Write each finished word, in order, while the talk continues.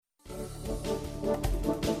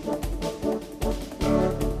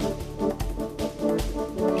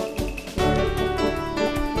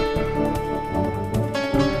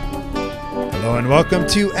welcome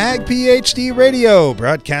to Ag PhD Radio,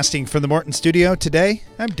 broadcasting from the Morton Studio. Today,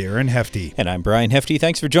 I'm Darren Hefty. And I'm Brian Hefty.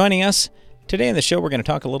 Thanks for joining us. Today in the show, we're going to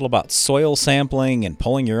talk a little about soil sampling and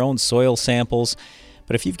pulling your own soil samples.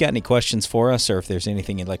 But if you've got any questions for us, or if there's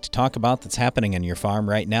anything you'd like to talk about that's happening on your farm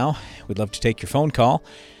right now, we'd love to take your phone call.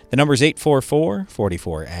 The number is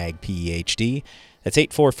 844-44-AG-PHD. That's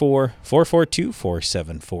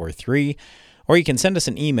 844-442-4743. Or you can send us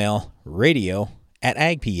an email,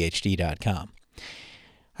 radio@agphd.com.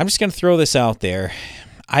 I'm just going to throw this out there.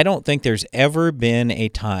 I don't think there's ever been a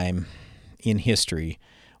time in history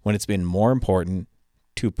when it's been more important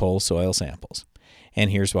to pull soil samples. And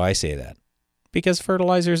here's why I say that. Because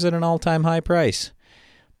fertilizer's at an all-time high price.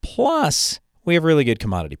 Plus, we have really good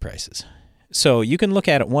commodity prices. So you can look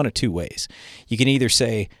at it one of two ways. You can either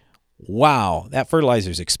say, wow, that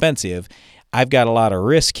fertilizer's expensive. I've got a lot of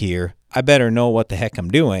risk here. I better know what the heck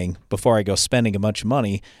I'm doing before I go spending a bunch of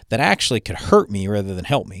money that actually could hurt me rather than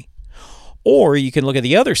help me. Or you can look at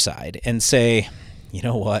the other side and say, you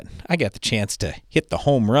know what? I got the chance to hit the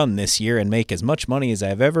home run this year and make as much money as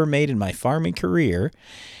I've ever made in my farming career.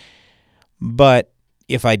 But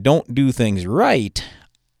if I don't do things right,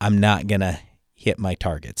 I'm not going to hit my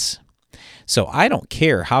targets. So I don't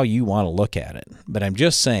care how you want to look at it, but I'm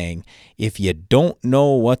just saying, if you don't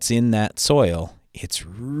know what's in that soil, it's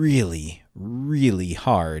really, really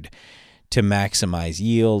hard to maximize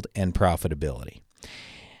yield and profitability.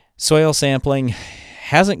 Soil sampling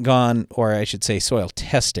hasn't gone, or I should say soil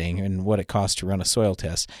testing and what it costs to run a soil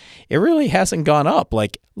test, it really hasn't gone up.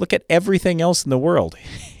 Like, look at everything else in the world.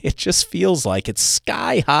 It just feels like it's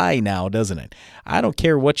sky high now, doesn't it? I don't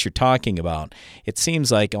care what you're talking about. It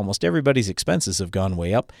seems like almost everybody's expenses have gone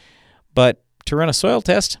way up. But to run a soil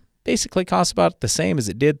test basically costs about the same as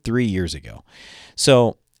it did 3 years ago.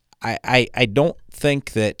 So I don't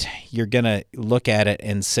think that you're going to look at it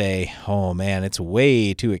and say, oh, man, it's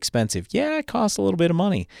way too expensive. Yeah, it costs a little bit of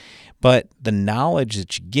money, but the knowledge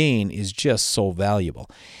that you gain is just so valuable.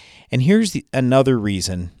 And here's another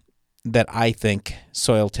reason that I think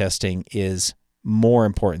soil testing is more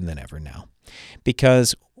important than ever now.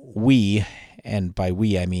 Because we, and by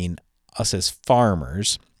we I mean us as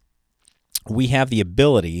farmers, we have the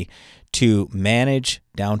ability to manage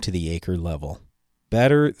down to the acre level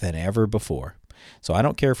better than ever before. So I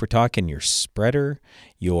don't care if we're talking your spreader,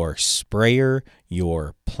 your sprayer,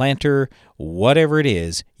 your planter, whatever it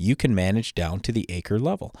is, you can manage down to the acre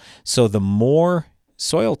level. So the more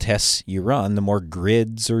soil tests you run, the more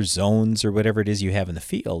grids or zones or whatever it is you have in the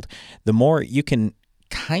field, the more you can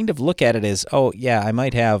kind of look at it as, oh, yeah, I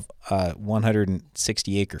might have a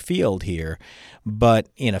 160-acre field here, but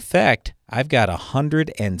in effect, I've got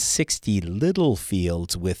 160 little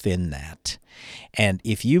fields within that. And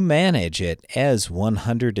if you manage it as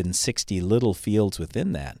 160 little fields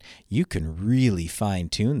within that, you can really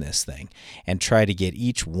fine-tune this thing and try to get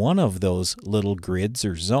each one of those little grids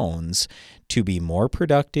or zones to be more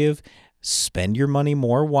productive, spend your money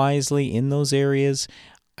more wisely in those areas.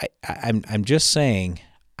 I'm just saying,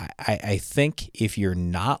 I think if you're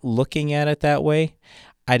not looking at it that way,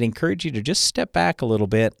 I'd encourage you to just step back a little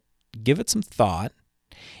bit, give it some thought,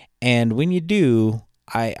 and when you do,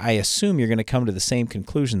 I assume you're going to come to the same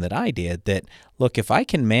conclusion that I did, that, look, if I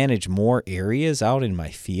can manage more areas out in my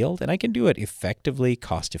field, and I can do it effectively,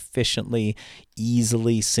 cost-efficiently,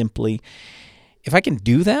 easily, simply, if I can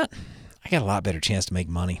do that, I got a lot better chance to make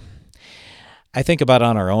money. I think about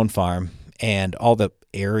on our own farm and all the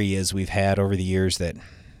areas we've had over the years that,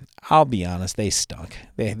 I'll be honest, they stunk.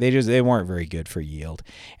 They weren't very good for yield.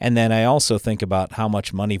 And then I also think about how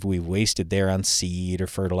much money we've wasted there on seed or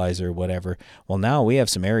fertilizer or whatever. Well, now we have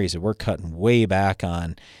some areas that we're cutting way back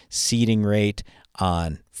on seeding rate,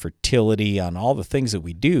 on fertility, on all the things that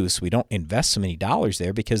we do, so we don't invest so many dollars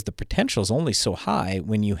there because the potential is only so high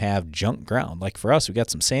when you have junk ground. Like for us, we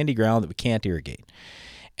got some sandy ground that we can't irrigate.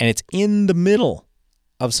 And it's in the middle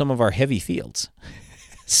of some of our heavy fields.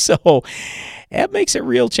 So that makes it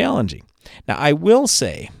real challenging. Now, I will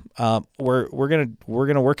say we're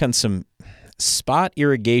gonna work on some spot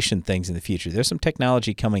irrigation things in the future. There's some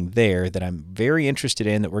technology coming there that I'm very interested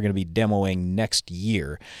in that we're going to be demoing next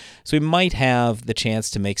year. So we might have the chance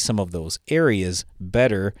to make some of those areas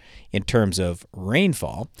better in terms of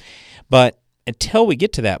rainfall. But until we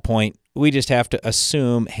get to that point, we just have to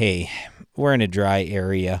assume, hey, we're in a dry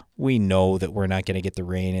area. We know that we're not going to get the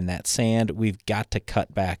rain in that sand. We've got to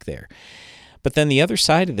cut back there. But then the other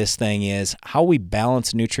side of this thing is how we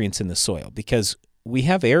balance nutrients in the soil, because we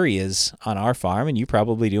have areas on our farm, and you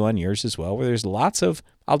probably do on yours as well, where there's lots of,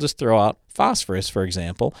 I'll just throw out phosphorus, for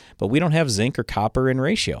example, but we don't have zinc or copper in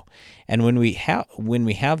ratio. And when we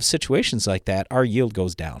have situations like that, our yield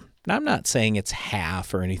goes down. Now, I'm not saying it's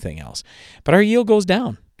half or anything else, but our yield goes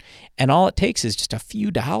down. And all it takes is just a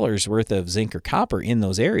few dollars worth of zinc or copper in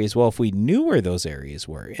those areas. Well, if we knew where those areas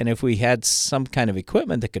were, and if we had some kind of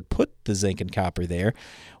equipment that could put the zinc and copper there,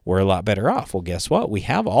 we're a lot better off. Well, guess what? We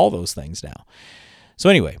have all those things now. So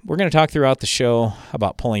anyway, we're going to talk throughout the show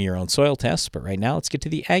about pulling your own soil tests, but right now let's get to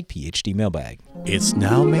the Ag PhD mailbag. It's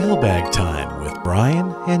now mailbag time with Brian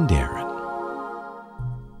and Darren.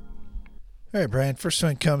 All right, Brian, first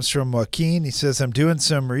one comes from Joaquin. He says, I'm doing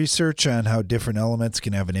some research on how different elements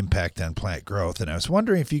can have an impact on plant growth, and I was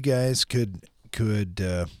wondering if you guys could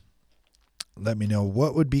let me know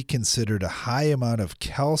what would be considered a high amount of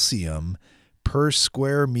calcium per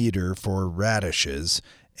square meter for radishes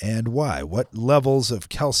and why. What levels of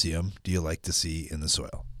calcium do you like to see in the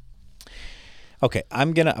soil? Okay,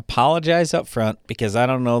 I'm going to apologize up front because I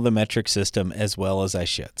don't know the metric system as well as I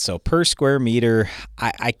should. So per square meter,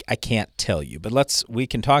 I can't tell you, but we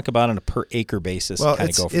can talk about it on a per acre basis. Well,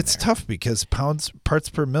 and go from it's there. tough because parts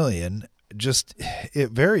per million, it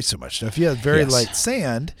varies so much. Now, if you have very light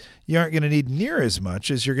sand, you aren't going to need near as much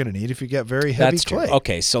as you're going to need if you got very heavy clay. True.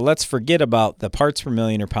 Okay, so let's forget about the parts per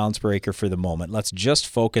million or pounds per acre for the moment. Let's just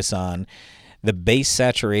focus on the base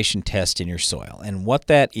saturation test in your soil. And what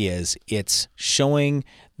that is, it's showing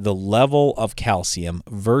the level of calcium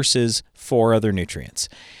versus 4 other nutrients.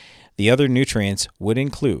 The other nutrients would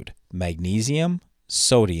include magnesium,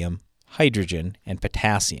 sodium, hydrogen, and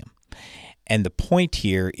potassium. And the point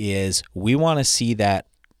here is we want to see that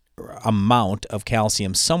amount of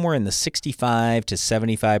calcium somewhere in the 65 to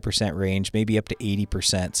 75% range, maybe up to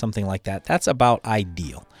 80%, something like that. That's about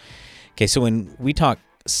ideal. Okay, so when we talk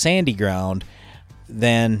sandy ground,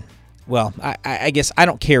 then, well, I guess I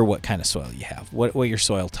don't care what kind of soil you have, what your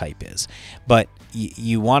soil type is, but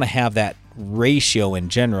you want to have that ratio in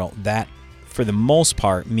general. That, for the most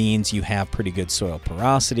part, means you have pretty good soil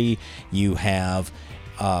porosity, you have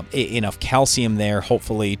enough calcium there,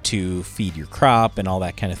 hopefully, to feed your crop and all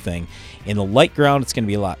that kind of thing. In the light ground, it's going to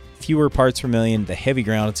be a lot fewer parts per million. The heavy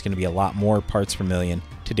ground, it's going to be a lot more parts per million,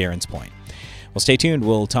 to Darren's point. Well, stay tuned.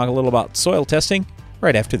 We'll talk a little about soil testing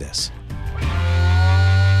right after this.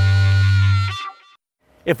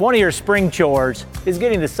 If one of your spring chores is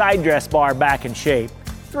getting the side dress bar back in shape,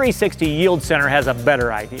 360 Yield Center has a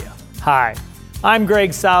better idea. Hi, I'm Greg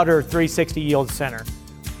Souder of 360 Yield Center.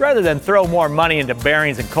 Rather than throw more money into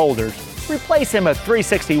bearings and colders, replace them with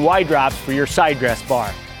 360 Y-drops for your side dress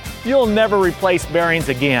bar. You'll never replace bearings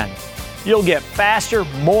again. You'll get faster,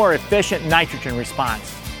 more efficient nitrogen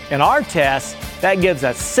response. In our tests, that gives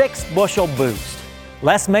a 6-bushel boost.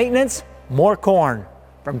 Less maintenance, more corn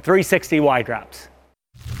from 360 Y-Drops.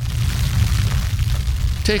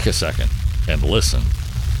 Take a second and listen.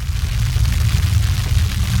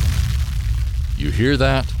 You hear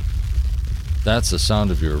that? That's the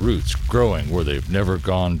sound of your roots growing where they've never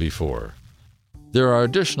gone before. There are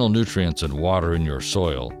additional nutrients and water in your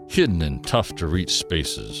soil, hidden in tough-to-reach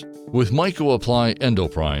spaces. With Myco-Apply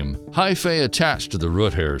Endoprime, hyphae attached to the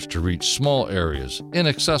root hairs to reach small areas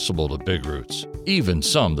inaccessible to big roots, even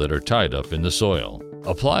some that are tied up in the soil.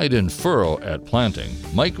 Applied in furrow at planting,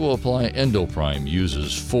 Myco-Apply Endoprime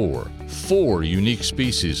uses four unique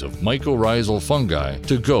species of mycorrhizal fungi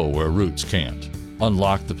to go where roots can't.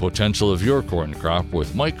 Unlock the potential of your corn crop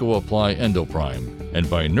with Myco-Apply Endoprime, and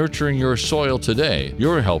by nurturing your soil today,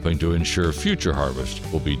 you're helping to ensure future harvest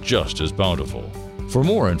will be just as bountiful. For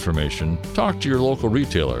more information, talk to your local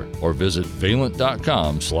retailer or visit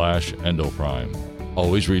valent.com/endoprime.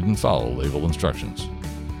 Always read and follow label instructions.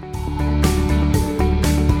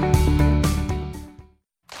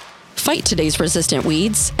 Fight today's resistant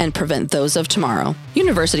weeds and prevent those of tomorrow.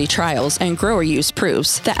 University trials and grower use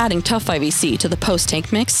proves that adding Tough 5EC to the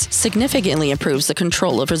post-tank mix significantly improves the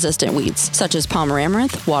control of resistant weeds, such as palmer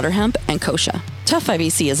amaranth, water hemp, and kochia. Tough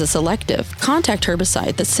 5EC is a selective, contact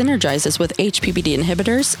herbicide that synergizes with HPPD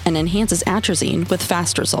inhibitors and enhances atrazine with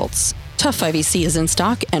fast results. Tough 5EC is in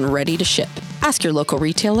stock and ready to ship. Ask your local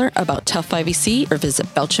retailer about Tough 5EC or visit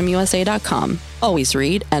belchamusa.com. Always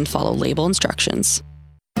read and follow label instructions.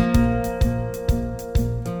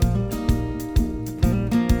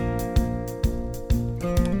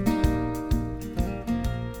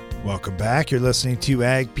 Welcome back. You're listening to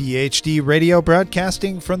Ag PhD Radio,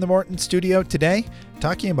 broadcasting from the Morton studio today.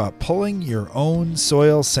 talking about pulling your own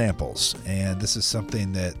soil samples. And this is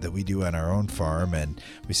something that we do on our own farm, and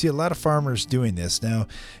we see a lot of farmers doing this. Now,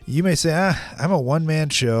 you may say, I'm a one-man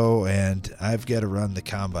show, and I've got to run the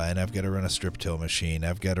combine, I've got to run a strip till machine,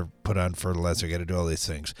 I've got to put on fertilizer, I've got to do all these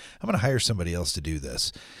things. I'm going to hire somebody else to do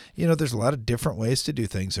this. There's a lot of different ways to do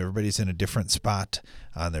things. Everybody's in a different spot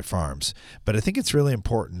on their farms. But I think it's really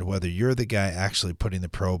important, whether you're the guy actually putting the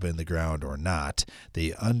probe in the ground or not, that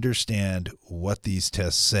you understand what these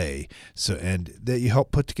tests say, and that you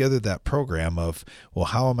help put together that program of, well,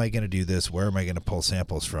 how am I going to do this? Where am I going to pull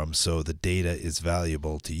samples from so the data is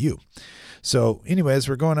valuable to you? So anyways,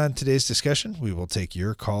 we're going on today's discussion. We will take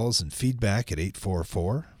your calls and feedback at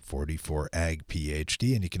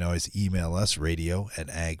 844-44-AG-PHD, and you can always email us,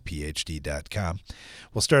 radio@agphd.com.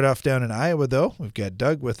 We'll start off down in Iowa, though. We've got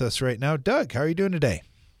Doug with us right now. Doug, how are you doing today?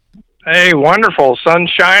 Hey, wonderful. Sun's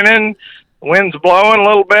shining, wind's blowing a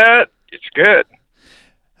little bit. It's good.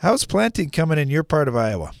 How's planting coming in your part of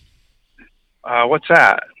Iowa? What's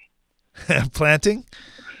that? Planting?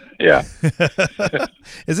 Yeah.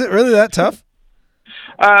 Is it really that tough?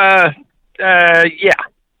 Yeah.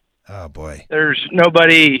 Oh, boy. There's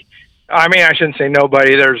nobody. I mean, I shouldn't say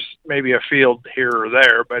nobody. There's maybe a field here or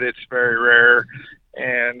there, but it's very rare.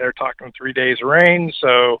 And they're talking 3 days of rain,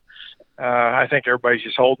 so I think everybody's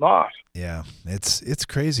just holding off. Yeah, it's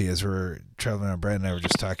crazy. As we're traveling around, Brad and I were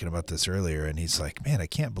just talking about this earlier, and he's like, man, I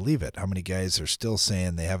can't believe it. How many guys are still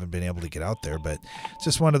saying they haven't been able to get out there, but it's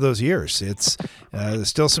just one of those years. It's there's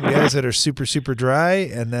still some guys that are super, super dry,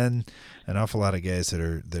 and then an awful lot of guys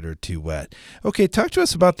that are too wet. Okay, talk to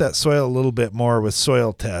us about that soil a little bit more with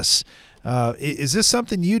soil tests. Is this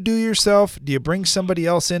something you do yourself? Do you bring somebody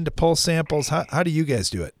else in to pull samples? How do you guys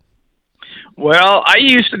do it? Well, I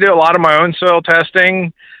used to do a lot of my own soil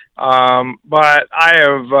testing, but I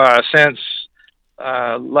have since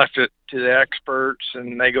left it to the experts,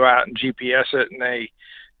 and they go out and GPS it, and they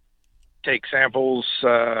take samples,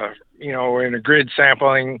 in a grid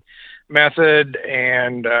sampling method,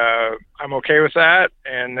 and I'm okay with that.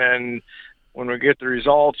 And then when we get the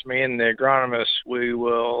results, me and the agronomist, we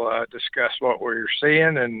will discuss what we're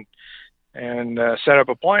seeing and set up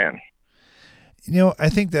a plan. I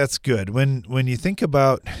think that's good. When you think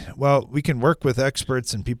about, well, we can work with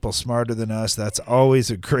experts and people smarter than us. That's always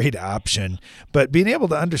a great option. But being able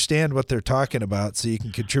to understand what they're talking about so you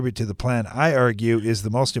can contribute to the plan, I argue, is the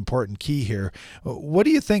most important key here. What do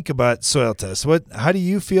you think about soil tests? How do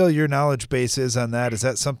you feel your knowledge base is on that? Is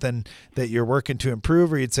that something that you're working to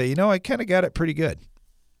improve, or you'd say, I kind of got it pretty good?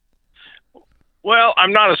 Well,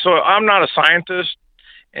 I'm not a scientist,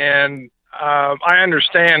 and I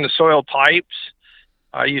understand the soil types.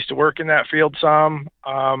 I used to work in that field some.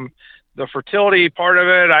 The fertility part of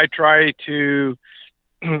it, I try to,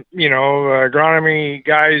 agronomy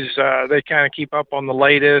guys, they kind of keep up on the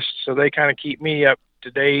latest, so they kind of keep me up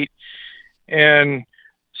to date. And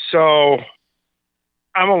so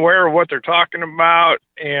I'm aware of what they're talking about,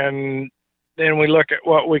 and then we look at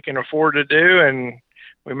what we can afford to do, and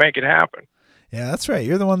we make it happen. Yeah, that's right.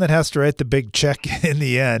 You're the one that has to write the big check in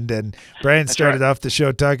the end. And Brian started off the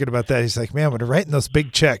show talking about that. He's like, man, when we're writing those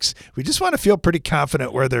big checks, we just want to feel pretty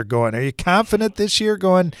confident where they're going. Are you confident this year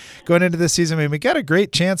going into this season? I mean, we got a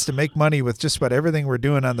great chance to make money with just about everything we're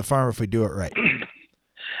doing on the farm if we do it right.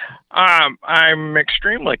 I'm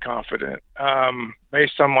extremely confident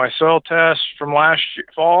based on my soil tests from last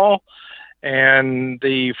fall and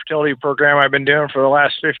the fertility program I've been doing for the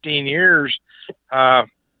last 15 years.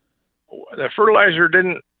 The fertilizer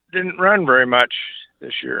didn't run very much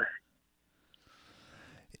this year.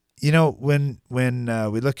 When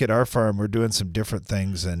we look at our farm, we're doing some different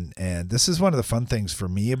things, and this is one of the fun things for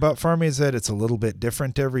me about farming is that it's a little bit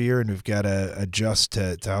different every year, and we've got to adjust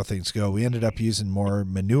to how things go. We ended up using more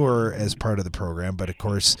manure as part of the program, but of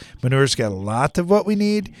course, manure's got a lot of what we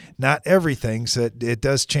need, not everything, so it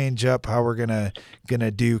does change up how we're gonna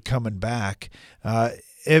do coming back.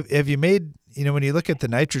 Have you made, when you look at the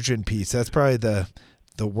nitrogen piece, that's probably the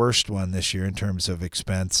worst one this year in terms of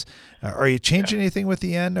expense. Are you changing anything with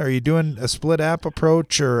the N? Are you doing a split app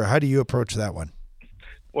approach, or how do you approach that one?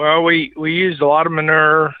 Well, we used a lot of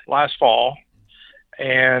manure last fall,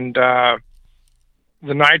 and the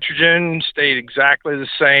nitrogen stayed exactly the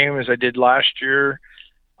same as I did last year.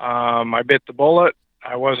 I bit the bullet.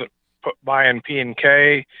 I wasn't buying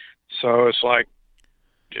P&K, so it's like,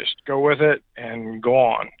 just go with it and go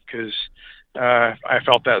on, because I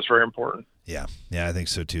felt that was very important. Yeah, I think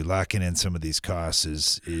so too. Locking in some of these costs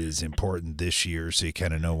is important this year, so you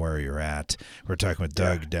kind of know where you're at. We're talking with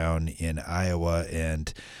Doug down in Iowa,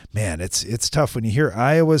 and man, it's tough when you hear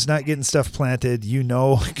Iowa's not getting stuff planted.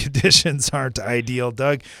 Conditions aren't ideal.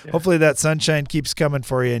 Doug, hopefully that sunshine keeps coming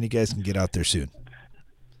for you, and you guys can get out there soon.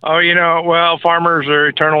 Oh, well, farmers are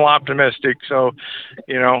eternal optimistic, so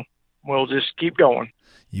we'll just keep going.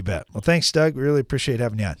 You bet. Well, thanks, Doug. We really appreciate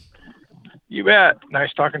having you on. You bet.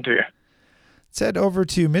 Nice talking to you. Let's head over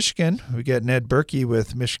to Michigan. We got Ned Berkey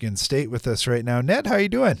with Michigan State with us right now. Ned, how you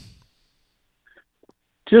doing?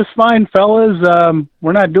 Just fine, fellas.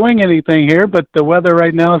 We're not doing anything here, but the weather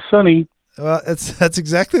right now is sunny. Well, that's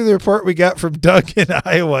exactly the report we got from Doug in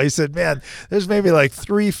Iowa. He said, man, there's maybe like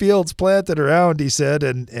 3 fields planted around, he said,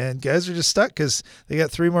 and guys are just stuck because they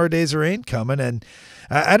got 3 more days of rain coming. And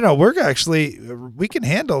I don't know, we can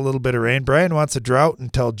handle a little bit of rain. Brian wants a drought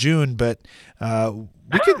until June, but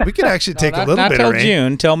we could actually take a little bit of rain. Not till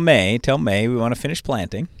June, till May. We want to finish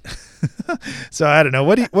planting. So I don't know.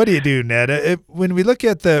 What do you do, Ned? When we look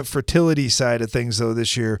at the fertility side of things, though,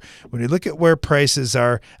 this year, when we look at where prices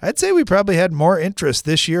are, I'd say we probably had more interest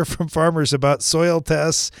this year from farmers about soil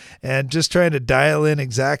tests and just trying to dial in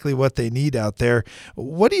exactly what they need out there.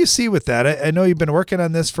 What do you see with that? I know you've been working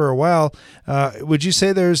on this for a while. Would you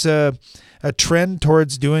say there's a trend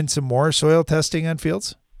towards doing some more soil testing on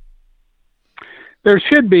fields? There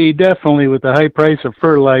should be, definitely, with the high price of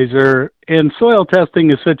fertilizer. And soil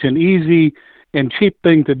testing is such an easy and cheap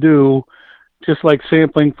thing to do, just like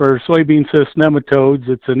sampling for soybean cyst nematodes.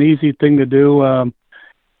 It's an easy thing to do,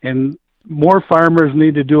 and more farmers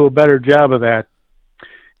need to do a better job of that.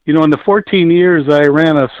 In the 14 years I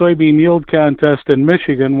ran a soybean yield contest in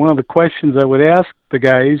Michigan, one of the questions I would ask the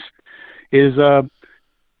guys is,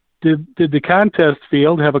 did the contest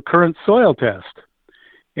field have a current soil test?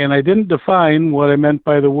 And I didn't define what I meant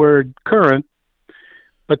by the word current,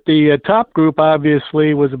 but the top group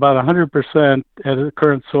obviously was about 100% at a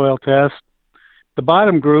current soil test. The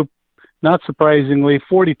bottom group, not surprisingly,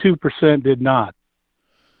 42% did not.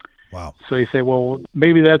 Wow. So you say, well,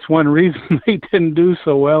 maybe that's one reason they didn't do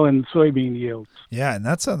so well in soybean yields. Yeah, and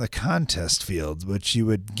that's on the contest field, which you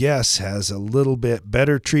would guess has a little bit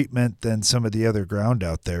better treatment than some of the other ground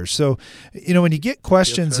out there. So, when you get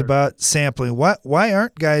questions about sampling, why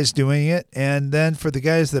aren't guys doing it? And then for the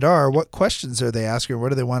guys that are, what questions are they asking? What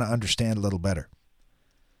do they want to understand a little better?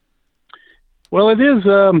 Well, it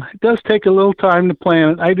does take a little time to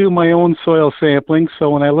plan it. I do my own soil sampling, so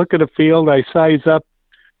when I look at a field, I size up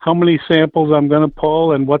how many samples I'm going to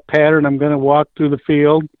pull and what pattern I'm going to walk through the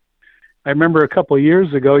field. I remember a couple of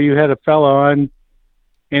years ago, you had a fellow on,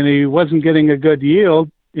 and he wasn't getting a good yield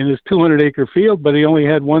in his 200-acre field, but he only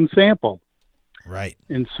had 1 sample. Right.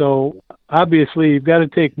 And so, obviously, you've got to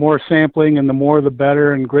take more sampling, and the more the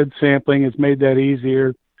better, and grid sampling has made that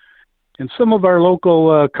easier. And some of our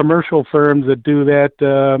local commercial firms that do that,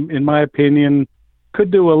 in my opinion, could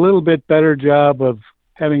do a little bit better job of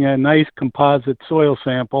having a nice composite soil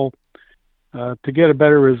sample to get a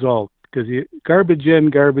better result, because garbage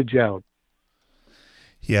in, garbage out.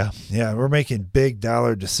 Yeah, we're making big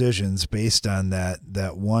dollar decisions based on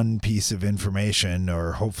that one piece of information,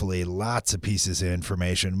 or hopefully lots of pieces of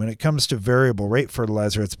information. When it comes to variable rate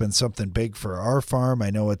fertilizer, it's been something big for our farm.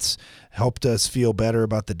 I know it's helped us feel better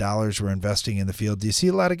about the dollars we're investing in the field. Do you see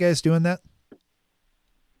a lot of guys doing that?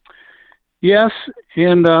 Yes,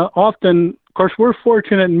 and often, of course, we're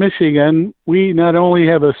fortunate in Michigan. We not only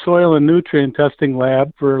have a soil and nutrient testing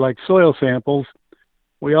lab for like soil samples,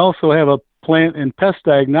 we also have a plant and pest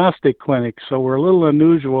diagnostic clinic. So we're a little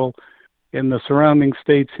unusual in the surrounding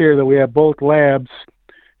states here that we have both labs.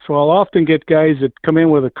 So I'll often get guys that come in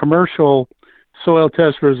with a commercial soil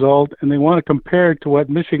test result, and they want to compare it to what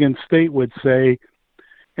Michigan State would say.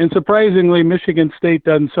 And surprisingly, Michigan State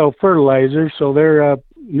doesn't sell fertilizer, so their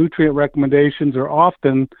nutrient recommendations are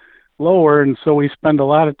often lower. And so we spend a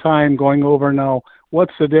lot of time going over now,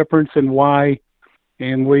 what's the difference and why?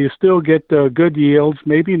 And will you still get good yields?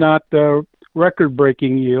 Maybe not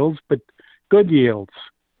record-breaking yields, but good yields.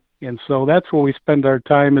 And so that's where we spend our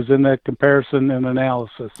time, is in that comparison and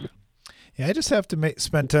analysis. Yeah, I just have to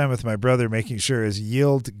spend time with my brother making sure his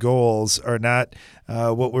yield goals are not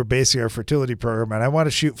what we're basing our fertility program on. I want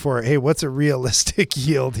to shoot for, hey, what's a realistic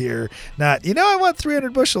yield here? Not, I want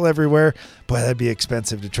 300 bushel everywhere. Boy, that'd be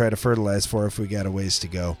expensive to try to fertilize for if we got a ways to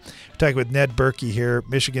go. We're talking with Ned Berkey here,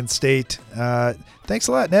 Michigan State. Thanks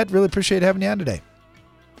a lot, Ned. Really appreciate having you on today.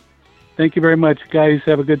 Thank you very much, guys.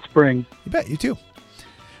 Have a good spring. You bet. You too.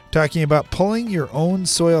 Talking about pulling your own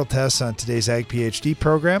soil tests on today's Ag PhD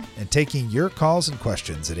program and taking your calls and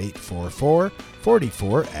questions at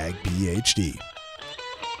 844-44-AG-PhD.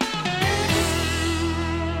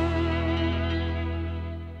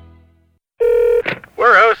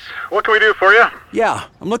 what can we do for you? Yeah,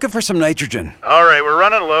 I'm looking for some nitrogen. All right, we're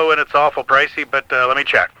running low and it's awful pricey, but let me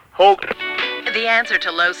check. Hold. The answer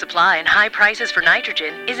to low supply and high prices for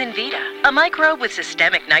nitrogen is Envita, a microbe with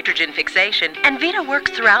systemic nitrogen fixation. Envita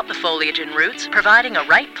works throughout the foliage and roots, providing a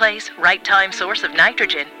right place, right time source of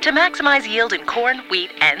nitrogen to maximize yield in corn,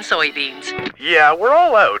 wheat, and soybeans. Yeah, we're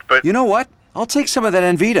all out, but... You know what? I'll take some of that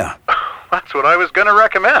Envita. That's what I was going to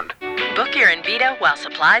recommend. Book your Envita while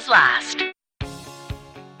supplies last.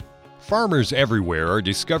 Farmers everywhere are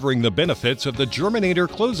discovering the benefits of the Germinator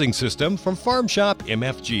closing system from Farm Shop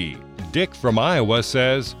MFG. Dick from Iowa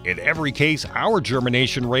says, in every case, our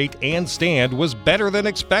germination rate and stand was better than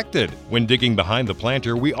expected. When digging behind the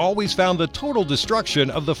planter, we always found the total destruction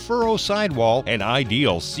of the furrow sidewall and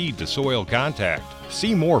ideal seed-to-soil contact.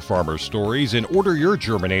 See more farmer stories and order your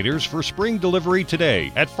germinators for spring delivery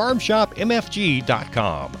today at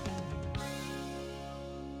farmshopmfg.com.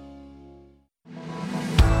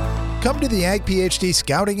 Come to the Ag PhD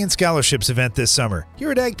Scouting and Scholarships event this summer. Here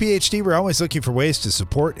at Ag PhD, we're always looking for ways to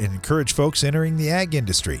support and encourage folks entering the ag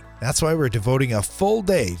industry. That's why we're devoting a full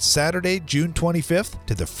day, Saturday, June 25th,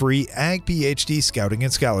 to the free Ag PhD Scouting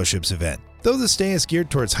and Scholarships event. Though this day is geared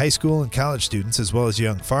towards high school and college students as well as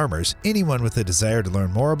young farmers, anyone with a desire to learn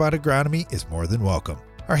more about agronomy is more than welcome.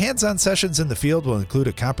 Our hands-on sessions in the field will include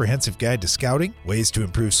a comprehensive guide to scouting, ways to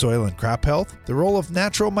improve soil and crop health, the role of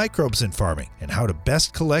natural microbes in farming, and how to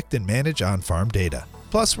best collect and manage on-farm data.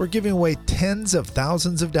 Plus, we're giving away tens of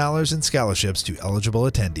thousands of dollars in scholarships to eligible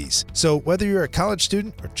attendees. So whether you're a college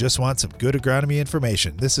student or just want some good agronomy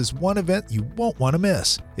information, this is one event you won't want to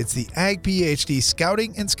miss. It's the Ag PhD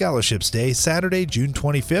Scouting and Scholarships Day, Saturday, June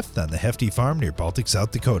 25th on the Hefty Farm near Baltic,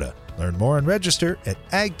 South Dakota. Learn more and register at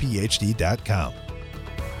agphd.com.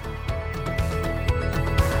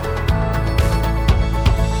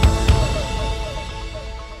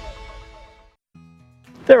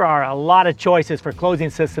 There are a lot of choices for closing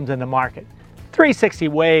systems in the market. 360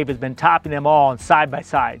 Wave has been topping them all in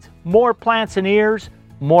side-by-sides. More plants and ears,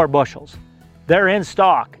 more bushels. They're in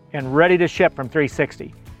stock and ready to ship from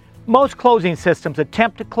 360. Most closing systems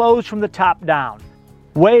attempt to close from the top down.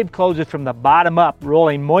 Wave closes from the bottom up,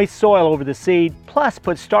 rolling moist soil over the seed, plus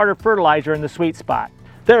puts starter fertilizer in the sweet spot.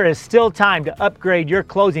 There is still time to upgrade your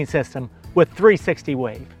closing system with 360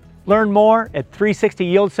 Wave. Learn more at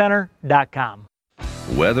 360yieldcenter.com.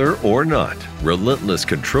 Weather or not, relentless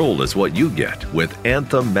control is what you get with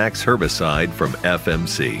Anthem Max Herbicide from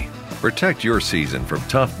FMC. Protect your season from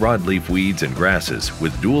tough broadleaf weeds and grasses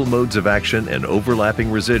with dual modes of action and overlapping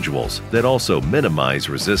residuals that also minimize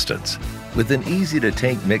resistance. With an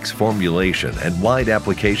easy-to-take mix formulation and wide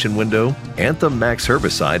application window, Anthem Max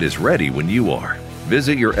Herbicide is ready when you are.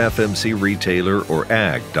 Visit your FMC retailer or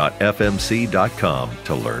ag.fmc.com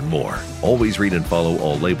to learn more. Always read and follow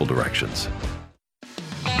all label directions.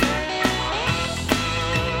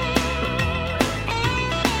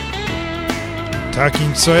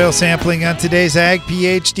 Talking soil sampling on today's Ag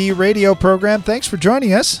PhD radio program. Thanks for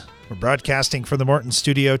joining us. We're broadcasting from the Morton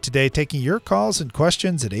studio today, taking your calls and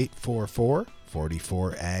questions at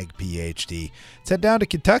 844-44-AG-PhD. Let's head down to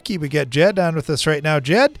Kentucky. We got Jed on with us right now.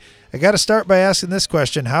 Jed, I got to start by asking this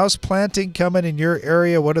question. How's planting coming in your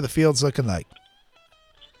area? What are the fields looking like?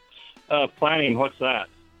 Planting, what's that?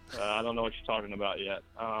 I don't know what you're talking about yet.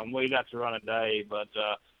 We'd have to run a day, but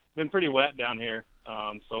been pretty wet down here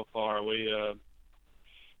so far.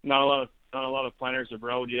 Not a lot of planters have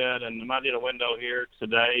rode yet, and I might get a window here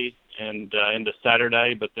today and into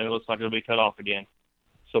Saturday, but then it looks like it'll be cut off again.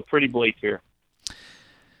 So pretty bleak here.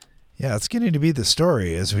 Yeah, it's getting to be the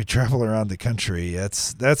story as we travel around the country.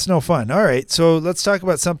 That's no fun. All right, so let's talk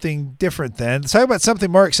about something different then. Let's talk about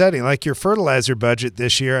something more exciting, like your fertilizer budget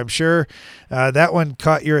this year. I'm sure that one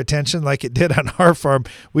caught your attention like it did on our farm.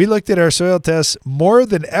 We looked at our soil tests more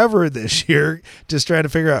than ever this year, just trying to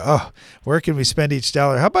figure out, where can we spend each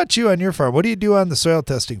dollar? How about you on your farm? What do you do on the soil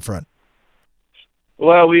testing front?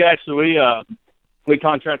 Well, we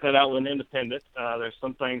contract that out with an independent. There's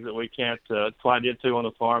some things that we can't quite get to on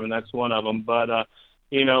the farm, and that's one of them. But,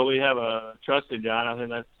 we have a trusted guy, and I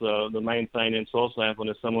think that's the main thing in soil sampling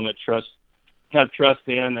is someone that have trust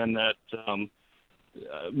in and that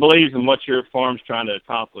believes in what your farm's trying to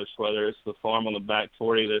accomplish, whether it's the farm on the back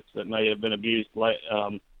 40 that may have been abused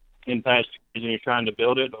in past years and you're trying to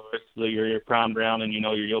build it, or it's your prime ground and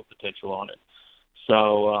your yield potential on it.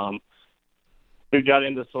 So we got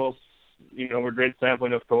into soil. We're grid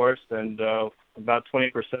sampling, of course, and about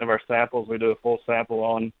 20% of our samples we do a full sample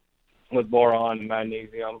on with boron and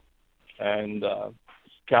magnesium and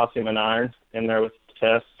calcium and iron in there with the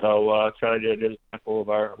test. So try to get a good sample of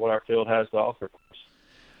what our field has to offer.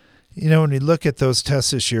 You know, when we look at those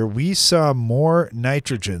tests this year, we saw more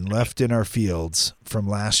nitrogen left in our fields from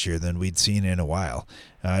last year than we'd seen in a while.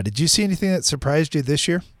 Did you see anything that surprised you this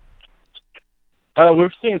year?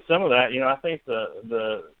 We've seen some of that. I think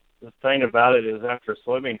the thing about it is after a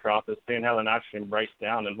soybean crop is seeing how the nitrogen breaks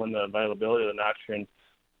down and when the availability of the nitrogen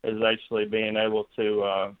is actually being able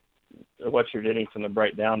to what you're getting from the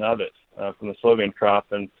breakdown of it from the soybean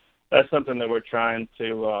crop. And that's something that we're trying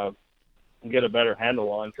to get a better handle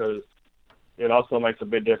on, because it also makes a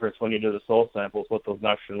big difference when you do the soil samples what those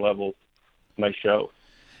nitrogen levels may show.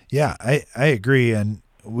 Yeah, I agree. And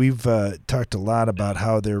we've talked a lot about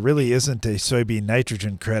how there really isn't a soybean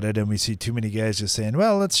nitrogen credit, and we see too many guys just saying,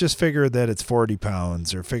 well, let's just figure that it's 40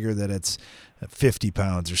 pounds or figure that it's 50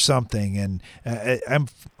 pounds or something. And I'm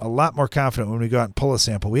a lot more confident when we go out and pull a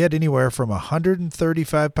sample. We had anywhere from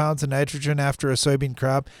 135 pounds of nitrogen after a soybean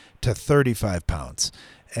crop to 35 pounds.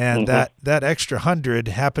 And that extra 100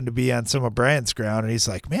 happened to be on some of Brian's ground, and he's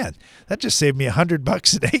like, "Man, that just saved me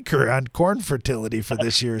 $100 an acre on corn fertility for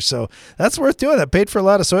this year." So that's worth doing. That paid for a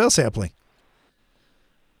lot of soil sampling.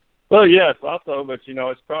 Well, yes, also, but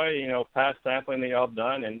it's probably past sampling that y'all have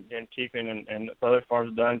done and keeping and other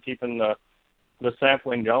farms have done, keeping the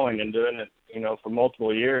sampling going and doing it for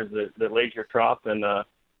multiple years that leaves your crop in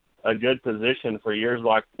a good position for years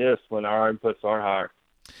like this when our inputs are higher.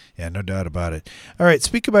 Yeah, no doubt about it. All right,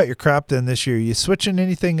 speak about your crop then this year. Are you switching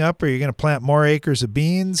anything up? Are you going to plant more acres of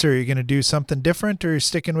beans, or are you going to do something different, or are you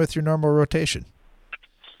sticking with your normal rotation?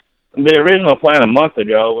 The original plan a month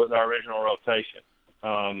ago was our original rotation.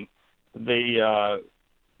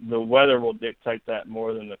 The weather will dictate that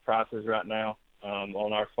more than the prices right now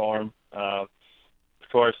on our farm. Of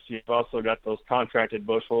course, you've also got those contracted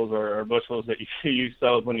bushels or bushels that you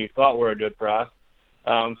sowed when you thought were a good price.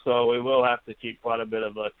 So we will have to keep quite a bit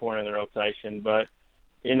of corn in the rotation. But,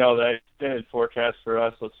 the extended forecast for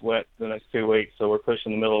us looks wet the next 2 weeks, so we're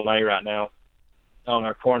pushing the middle of May right now on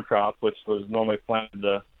our corn crop, which was normally planted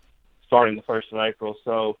starting the 1st of April.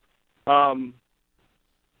 So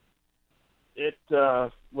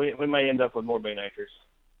we may end up with more bean acres.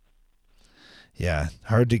 Yeah,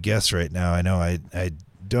 hard to guess right now. I know I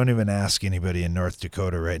don't even ask anybody in North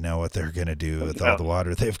Dakota right now what they're going to do with all the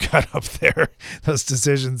water they've got up there. Those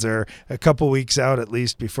decisions are a couple weeks out at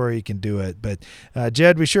least before you can do it. But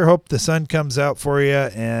Jed, we sure hope the sun comes out for you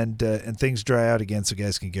and things dry out again so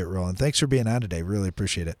guys can get rolling. Thanks for being on today. Really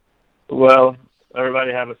appreciate it. Well,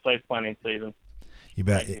 everybody have a safe planting season. You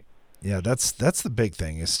bet. Yeah, that's the big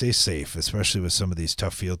thing is stay safe, especially with some of these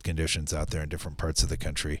tough field conditions out there in different parts of the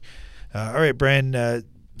country. All right, Brian,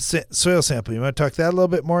 soil sample. You want to talk that a little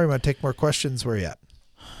bit more? You want to take more questions? Where are you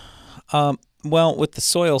at? Well, with the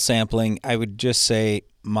soil sampling, I would just say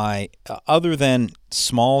other than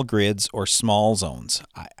small grids or small zones,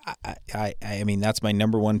 I mean, that's my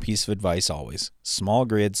number one piece of advice always. Small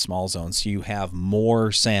grids, small zones, so you have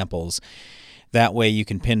more samples. That way you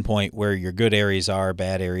can pinpoint where your good areas are,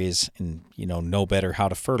 bad areas, and know better how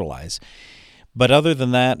to fertilize. But other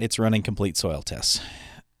than that, it's running complete soil tests.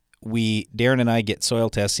 Darren and I get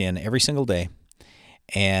soil tests in every single day,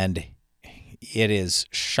 and it is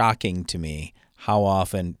shocking to me how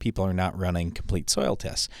often people are not running complete soil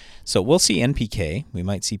tests. So we'll see NPK, we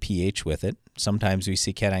might see pH with it. Sometimes we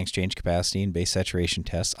see cation exchange capacity and base saturation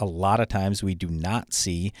tests. A lot of times we do not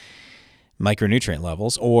see micronutrient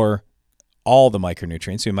levels or all the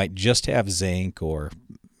micronutrients. We might just have zinc or,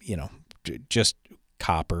 just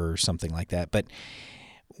copper or something like that. But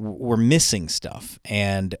we're missing stuff.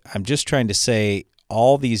 And I'm just trying to say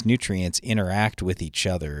all these nutrients interact with each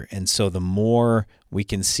other. And so the more we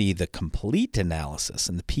can see the complete analysis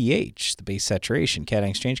and the pH, the base saturation, cation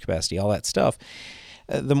exchange capacity, all that stuff,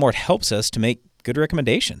 the more it helps us to make good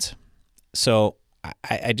recommendations. So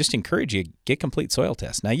I just encourage you, get complete soil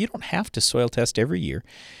tests. Now, you don't have to soil test every year.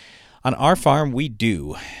 On our farm, we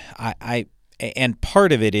do. And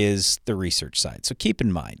part of it is the research side. So keep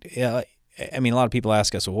in mind, a lot of people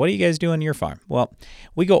ask us, well, what do you guys do on your farm? Well,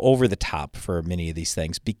 we go over the top for many of these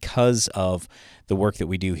things because of the work that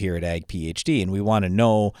we do here at Ag PhD. And we want to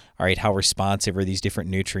know, all right, how responsive are these different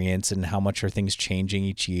nutrients and how much are things changing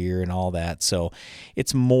each year and all that. So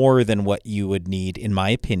it's more than what you would need, in my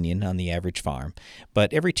opinion, on the average farm.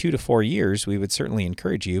 But every 2 to 4 years, we would certainly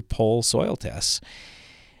encourage you, pull soil tests.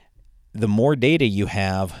 The more data you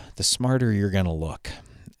have, the smarter you're going to look.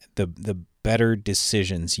 The better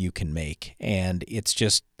decisions you can make. And it's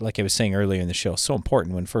just, like I was saying earlier in the show, so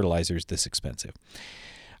important when fertilizer is this expensive.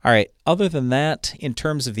 All right, other than that, in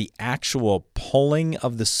terms of the actual pulling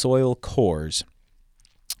of the soil cores,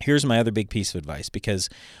 here's my other big piece of advice, because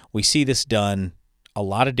we see this done a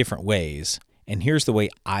lot of different ways, and here's the way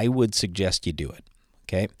I would suggest you do it.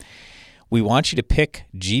 okay? We want you to pick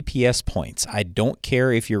GPS points. I don't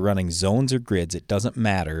care if you're running zones or grids. It doesn't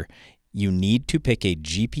matter. You need to pick a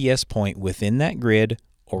GPS point within that grid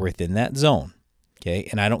or within that zone, okay?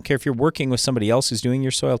 And I don't care if you're working with somebody else who's doing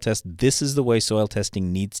your soil test. This is the way soil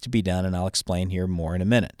testing needs to be done, and I'll explain here more in a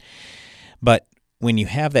minute. But when you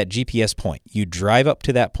have that GPS point, you drive up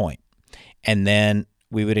to that point, and then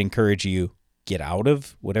we would encourage you, get out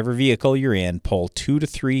of whatever vehicle you're in, pull 2 to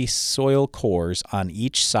 3 soil cores on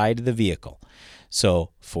each side of the vehicle.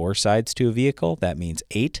 So 4 sides to a vehicle, that means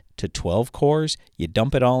 8 to 12 cores. You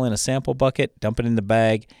dump it all in a sample bucket, dump it in the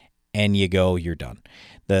bag, and you go, you're done.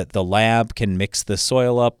 The lab can mix the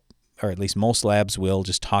soil up, or at least most labs will.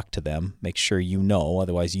 Just talk to them, make sure you know,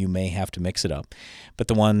 otherwise you may have to mix it up. But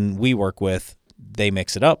the one we work with, they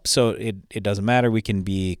mix it up, so it doesn't matter. We can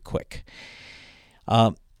be quick.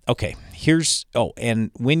 Okay,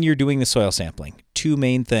 and when you're doing the soil sampling, 2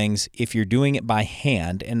 main things. If you're doing it by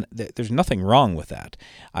hand, and there's nothing wrong with that.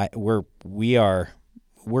 We're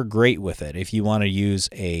great with it. If you want to use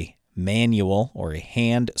a manual or a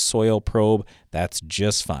hand soil probe, that's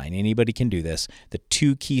just fine. Anybody can do this. The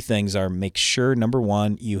 2 key things are, make sure, number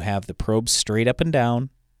 1, you have the probe straight up and down.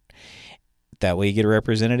 That way you get a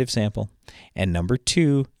representative sample. And number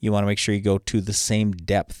 2, you want to make sure you go to the same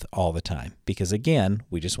depth all the time, because again,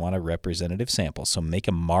 we just want a representative sample. So make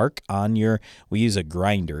a mark on we use a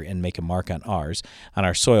grinder and make a mark on ours. On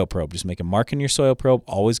our soil probe, just make a mark on your soil probe,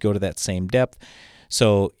 always go to that same depth.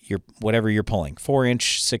 So whatever you're pulling,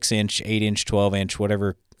 4-inch, 6-inch, 8-inch, 12-inch,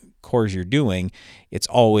 whatever cores you're doing, it's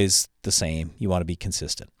always the same. You want to be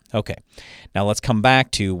consistent. Okay, now let's come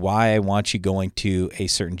back to why I want you going to a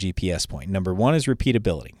certain GPS point. Number 1 is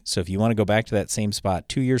repeatability. So if you want to go back to that same spot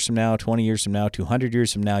 2 years from now, 20 years from now, 200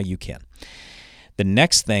 years from now, you can. The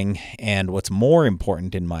next thing, and what's more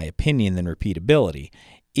important in my opinion than repeatability,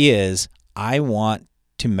 is I want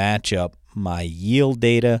to match up my yield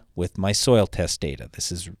data with my soil test data.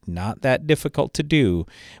 This is not that difficult to do,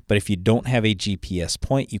 but if you don't have a GPS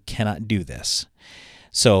point, you cannot do this.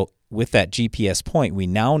 So with that GPS point, we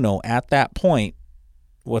now know at that point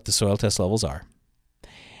what the soil test levels are.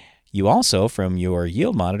 You also, from your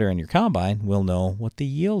yield monitor and your combine, will know what the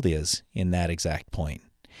yield is in that exact point.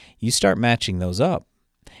 You start matching those up,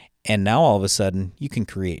 and now all of a sudden you can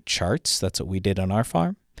create charts. That's what we did on our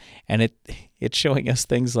farm, and it's showing us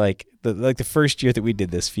things like the first year that we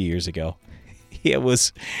did this a few years ago. It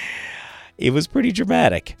was pretty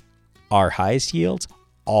dramatic. Our highest yields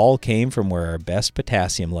all came from where our best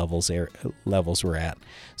potassium levels were at.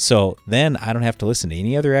 So then I don't have to listen to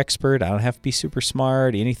any other expert. I don't have to be super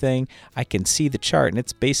smart, anything. I can see the chart, and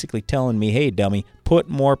it's basically telling me, hey, dummy, put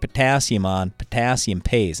more potassium on. Potassium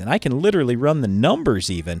pays. And I can literally run the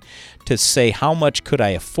numbers even to say how much could I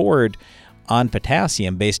afford on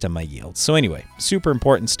potassium based on my yield. So anyway, super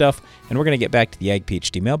important stuff, and we're going to get back to the Ag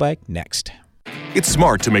PhD mailbag next. It's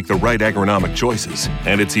smart to make the right agronomic choices,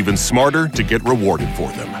 and it's even smarter to get rewarded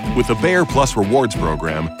for them. With the Bayer Plus Rewards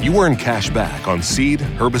program, you earn cash back on seed,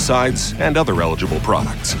 herbicides, and other eligible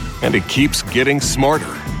products. And it keeps getting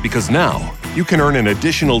smarter, because now you can earn an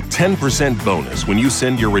additional 10% bonus when you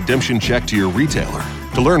send your redemption check to your retailer.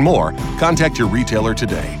 To learn more, contact your retailer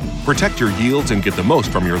today. Protect your yields and get the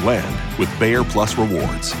most from your land with Bayer Plus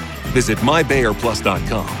Rewards. Visit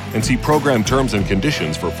mybayerplus.com and see program terms and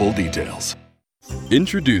conditions for full details.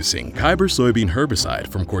 Introducing Kyber Soybean Herbicide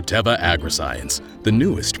from Corteva Agriscience, the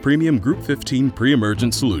newest premium Group 15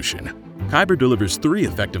 pre-emergent solution. Kyber delivers 3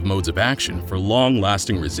 effective modes of action for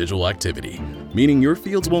long-lasting residual activity, meaning your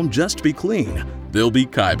fields won't just be clean, they'll be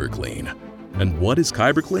Kyber clean. And what is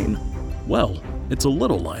Kyber clean? Well, it's a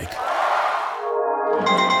little like...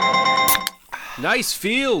 Nice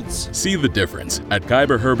fields! See the difference at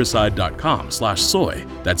kyberherbicide.com/soy.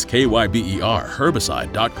 That's KYBER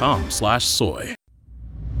herbicide.com/soy.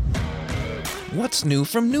 What's new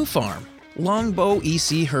from New Farm? Longbow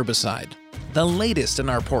EC Herbicide, the latest in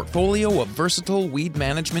our portfolio of versatile weed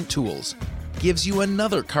management tools, gives you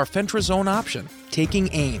another carfentrazone option, taking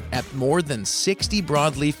aim at more than 60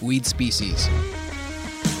 broadleaf weed species.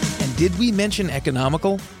 And did we mention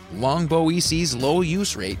economical? Longbow EC's low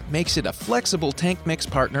use rate makes it a flexible tank mix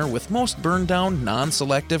partner with most burn-down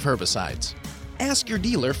non-selective herbicides. Ask your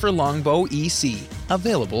dealer for Longbow EC,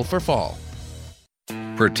 available for fall.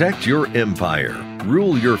 Protect your empire.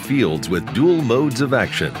 Rule your fields with dual modes of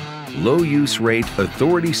action. Low use rate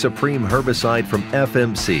Authority Supreme herbicide from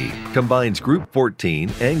FMC combines Group 14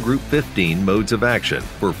 and Group 15 modes of action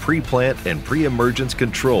for pre-plant and pre-emergence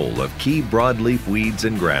control of key broadleaf weeds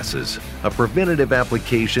and grasses. A preventative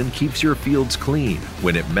application keeps your fields clean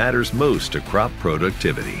when it matters most to crop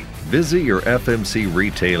productivity. Visit your FMC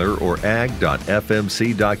retailer or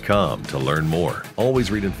ag.fmc.com to learn more. Always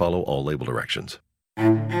read and follow all label directions.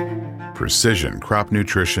 Precision crop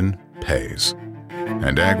nutrition pays.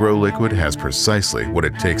 And AgroLiquid has precisely what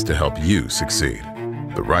it takes to help you succeed.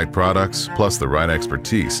 The right products plus the right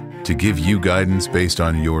expertise to give you guidance based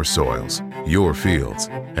on your soils, your fields,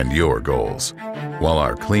 and your goals. While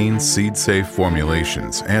our clean, seed-safe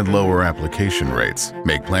formulations and lower application rates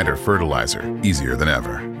make planter fertilizer easier than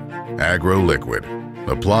ever. AgroLiquid.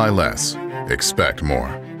 Apply less. Expect more.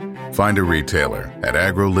 Find a retailer at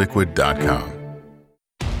agroliquid.com.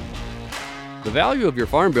 The value of your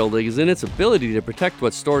farm building is in its ability to protect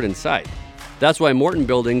what's stored inside. That's why Morton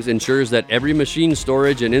Buildings ensures that every machine,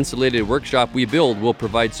 storage, and insulated workshop we build will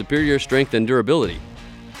provide superior strength and durability.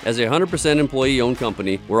 As a 100% employee-owned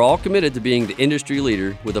company, we're all committed to being the industry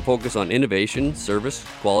leader with a focus on innovation, service,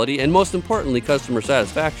 quality, and most importantly, customer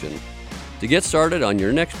satisfaction. To get started on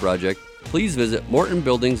your next project, please visit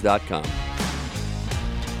mortonbuildings.com.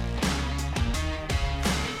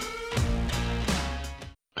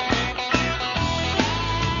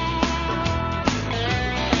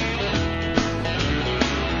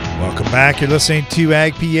 Welcome back. You're listening to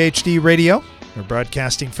Ag PhD Radio. We're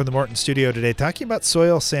broadcasting from the Morton studio today, talking about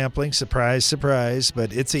soil sampling. Surprise, surprise,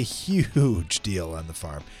 but it's a huge deal on the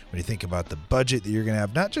farm when you think about the budget that you're going to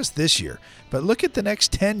have, not just this year, but look at the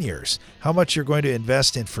next 10 years, how much you're going to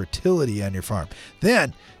invest in fertility on your farm.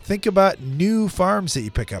 Then think about new farms that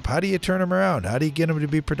you pick up. How do you turn them around? How do you get them to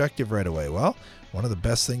be productive right away? Well, one of the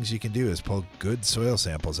best things you can do is pull good soil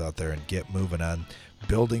samples out there and get moving on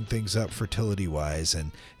building things up fertility-wise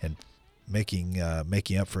and making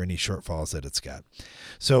up for any shortfalls that it's got.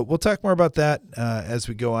 So we'll talk more about that as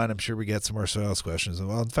we go on. I'm sure we get some more soils questions.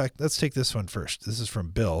 Well, in fact, let's take this one first. This is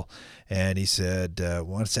from Bill, and he said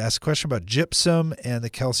wants to ask a question about gypsum and the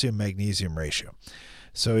calcium-magnesium ratio.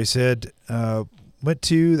 So he said went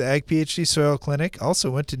to the Ag PhD Soil Clinic,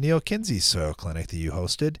 also went to Neil Kinsey's Soil Clinic that you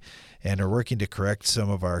hosted, and are working to correct some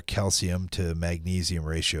of our calcium to magnesium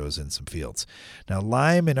ratios in some fields. Now,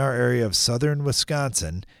 lime in our area of southern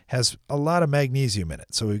Wisconsin has a lot of magnesium in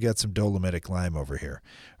it, so we've got some dolomitic lime over here.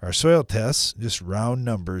 Our soil tests, just round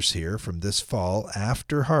numbers here from this fall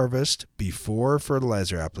after harvest, before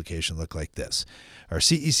fertilizer application, look like this. Our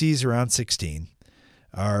CEC is around 16.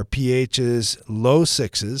 Our pH is low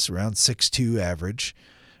 6s, around 6.2 average.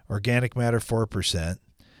 Organic matter 4%.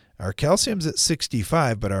 Our calcium's at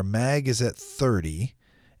 65, but our mag is at 30,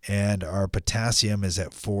 and our potassium is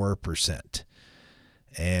at 4%.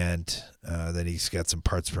 And then he's got some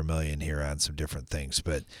parts per million here on some different things.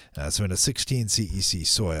 But so in a 16 CEC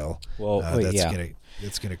soil,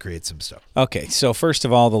 it's going to create some stuff. Okay, so first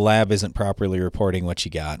of all, the lab isn't properly reporting what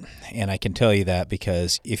you got. And I can tell you that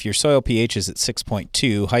because if your soil pH is at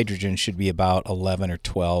 6.2, hydrogen should be about 11 or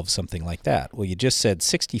 12, something like that. Well, you just said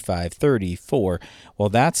 65, 30, 4. Well,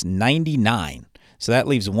 that's 99. So that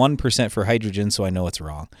leaves 1% for hydrogen, so I know it's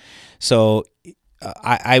wrong. So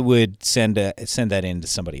I would send that in to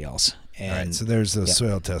somebody else. And, all right, so there's those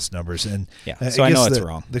soil test numbers. And so I know it's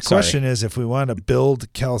wrong. The question is, if we want to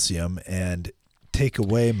build calcium and take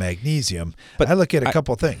away magnesium, but I look at a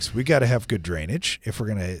couple things. We got to have good drainage if we're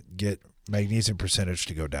going to get magnesium percentage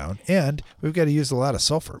to go down, and we've got to use a lot of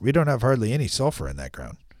sulfur. We don't have hardly any sulfur in that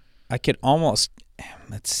ground. I could almost,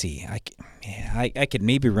 let's see, I could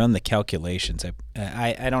maybe run the calculations.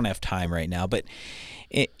 I don't have time right now, but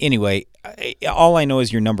anyway, all I know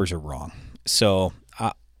is your numbers are wrong. So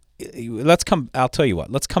I'll tell you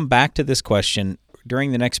what, let's come back to this question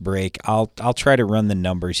during the next break. I'll try to run the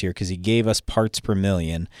numbers here because he gave us parts per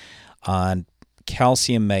million on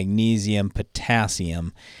calcium, magnesium,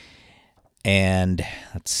 potassium, and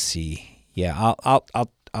let's see. Yeah, I'll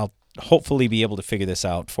hopefully be able to figure this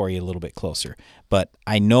out for you a little bit closer. But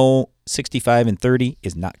I know 65 and 30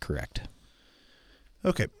 is not correct.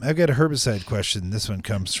 Okay, I've got a herbicide question. This one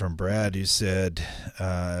comes from Brad, who said,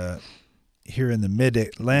 here in the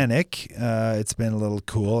mid-Atlantic, it's been a little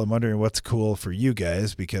cool. I'm wondering what's cool for you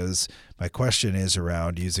guys, because my question is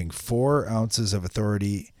around using 4 ounces of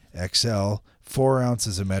Authority XL, 4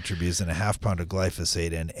 ounces of Metribuzin, and a half pound of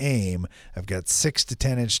glyphosate and AIM. I've got 6 to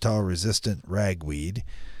 10 inch tall resistant ragweed.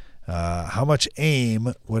 How much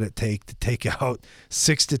AIM would it take to take out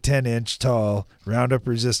 6 to 10 inch tall Roundup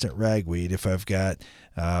resistant ragweed if I've got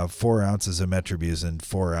 4 ounces of Metribuzin,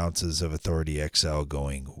 4 ounces of Authority XL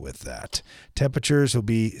going with that? Temperatures will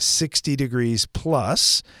be 60 degrees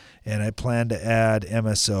plus, and I plan to add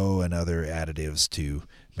MSO and other additives to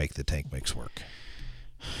make the tank mix work.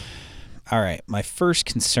 All right, my first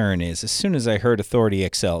concern is, as soon as I heard Authority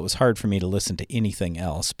XL, it was hard for me to listen to anything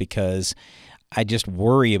else because I just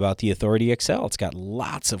worry about the Authority XL. It's got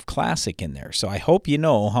lots of Classic in there. So I hope you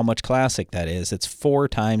know how much Classic that is. It's 4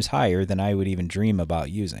 times higher than I would even dream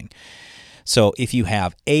about using. So if you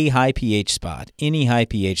have a high pH spot, any high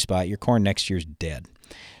pH spot, your corn next year's dead.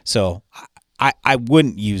 So I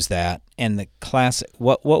wouldn't use that. And the Classic,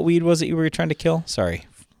 what weed was it you were trying to kill? Sorry.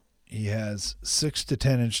 He has 6 to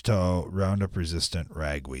 10 inch tall Roundup resistant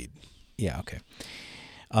ragweed. Yeah, okay.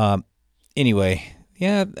 Anyway,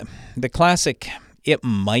 yeah, the Classic, it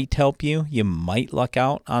might help you. You might luck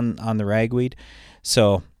out on the ragweed.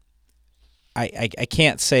 So I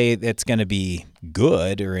can't say it's going to be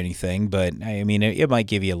good or anything, but I mean, it might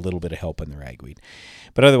give you a little bit of help in the ragweed.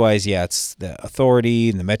 But otherwise, yeah, it's the Authority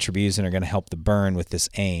and the Metribuzin are going to help the burn with this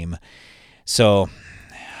AIM. So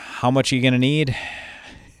how much are you going to need?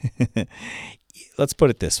 Let's put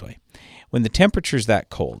it this way. When the temperature's that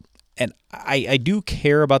cold, and I do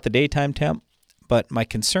care about the daytime temp, but my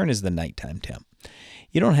concern is the nighttime temp.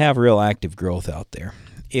 You don't have real active growth out there.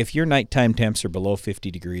 If your nighttime temps are below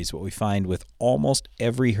 50 degrees, what we find with almost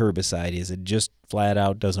every herbicide is it just flat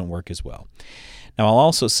out doesn't work as well. Now, I'll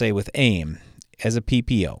also say with AIM, as a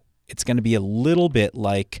PPO, it's going to be a little bit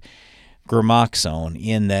like Gramoxone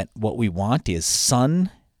in that what we want is sun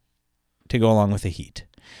to go along with the heat.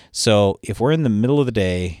 So if we're in the middle of the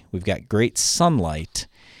day, we've got great sunlight,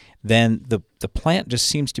 then the plant just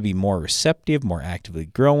seems to be more receptive, more actively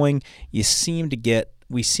growing. We seem to get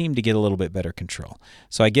a little bit better control.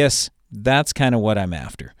 So I guess that's kind of what I'm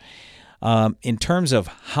after. In terms of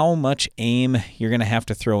how much AIM you're going to have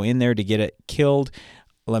to throw in there to get it killed,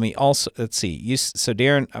 let's see. So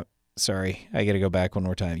Darren, sorry, I got to go back one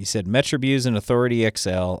more time. You said Metribuzin, Authority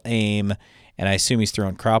XL, AIM, and I assume he's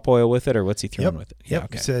throwing crop oil with it, or what's he throwing with it? Yep. Yeah,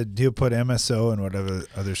 okay. He said, do you put MSO and whatever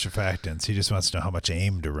other surfactants? He just wants to know how much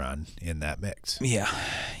AIM to run in that mix. Yeah.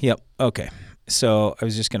 Yep. Okay. So I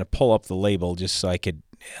was just going to pull up the label just so I could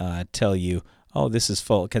tell you, oh, this is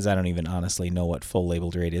full, because I don't even honestly know what full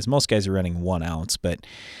labeled rate is. Most guys are running 1 ounce, but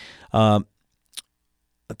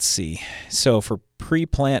let's see. So for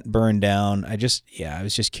pre-plant burn down, I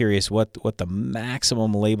was just curious what the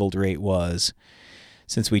maximum labeled rate was,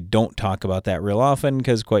 since we don't talk about that real often,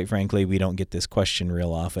 because quite frankly, we don't get this question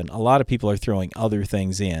real often. A lot of people are throwing other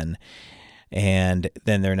things in, and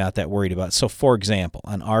then they're not that worried about it. So for example,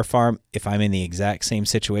 on our farm, if I'm in the exact same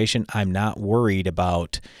situation, I'm not worried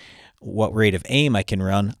about what rate of AIM I can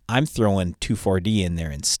run. I'm throwing 2,4-D in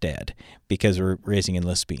there instead because we're raising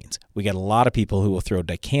enlist beans. We got a lot of people who will throw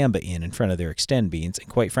dicamba in front of their extend beans, and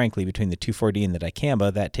quite frankly, between the 2,4-D and the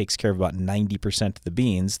dicamba, that takes care of about 90% of the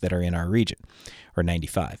beans that are in our region, or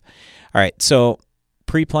 95. All right, so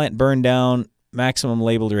pre-plant burn down, maximum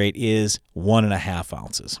labeled rate is 1.5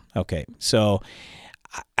 ounces. Okay, so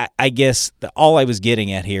I guess all I was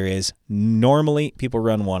getting at here is normally people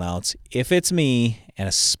run 1 ounce. If it's me, and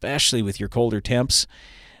especially with your colder temps,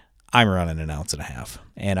 I'm running 1.5 ounces,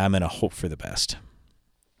 and I'm going to hope for the best.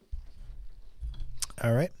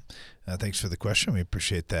 All right. Thanks for the question. We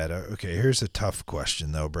appreciate that. Okay, here's a tough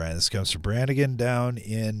question, though, Brian. This comes from Brannigan down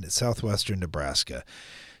in southwestern Nebraska.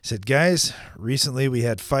 He said, guys, recently we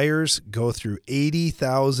had fires go through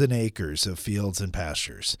 80,000 acres of fields and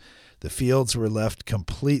pastures. The fields were left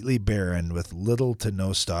completely barren with little to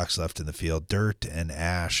no stalks left in the field. Dirt and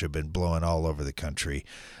ash have been blowing all over the country.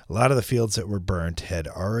 A lot of the fields that were burnt had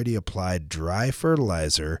already applied dry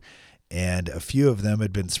fertilizer, and a few of them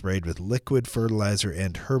had been sprayed with liquid fertilizer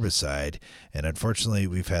and herbicide, and unfortunately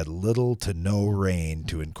we've had little to no rain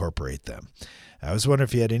to incorporate them. I was wondering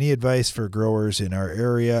if you had any advice for growers in our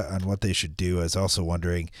area on what they should do. I was also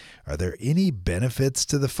wondering, are there any benefits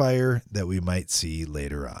to the fire that we might see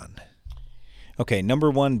later on? Okay, number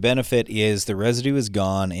one benefit is the residue is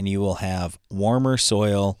gone and you will have warmer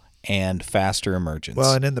soil and faster emergence.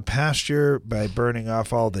 Well, and in the pasture, by burning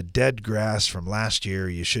off all the dead grass from last year,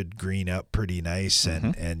 you should green up pretty nice,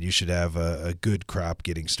 and you should have a good crop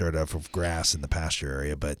getting started off of grass in the pasture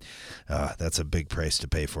area. But that's a big price to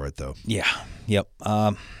pay for it, though. Yeah, yep.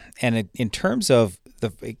 And in terms of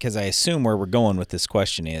because I assume where we're going with this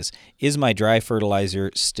question is my dry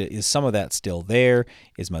fertilizer, is some of that still there?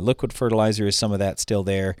 Is my liquid fertilizer, is some of that still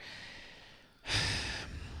there?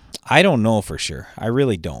 I don't know for sure. I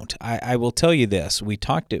really don't. I will tell you this. We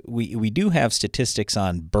do have statistics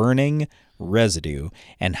on burning residue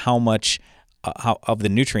and how much how of the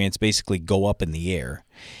nutrients basically go up in the air.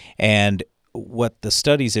 And what the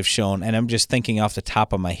studies have shown, and I'm just thinking off the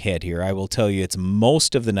top of my head here, I will tell you it's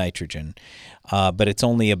most of the nitrogen, but it's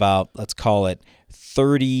only about, let's call it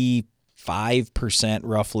 35%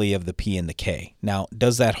 roughly of the P and the K. Now,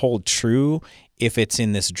 does that hold true if it's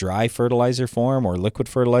in this dry fertilizer form or liquid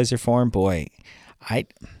fertilizer form? Boy,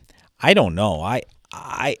 I don't know. I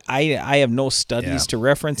have no studies to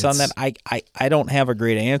reference on that. I don't have a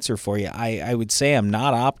great answer for you. I would say I'm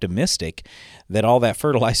not optimistic that all that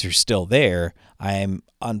fertilizer is still there. I'm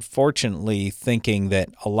unfortunately thinking that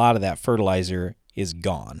a lot of that fertilizer is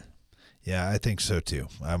gone. Yeah, I think so too.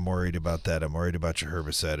 I'm worried about that. I'm worried about your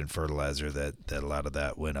herbicide and fertilizer, that a lot of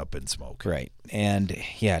that went up in smoke. Right. And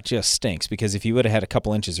yeah, it just stinks because if you would have had a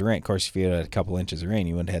couple inches of rain, of course, if you had a couple inches of rain,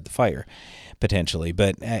 you wouldn't have had the fire potentially.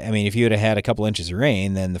 But I mean, if you would have had a couple inches of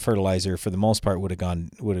rain, then the fertilizer for the most part would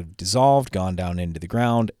have dissolved, gone down into the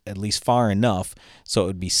ground, at least far enough so it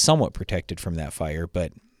would be somewhat protected from that fire.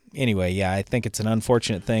 But anyway, yeah, I think it's an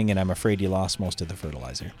unfortunate thing, and I'm afraid you lost most of the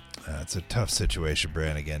fertilizer. It's a tough situation,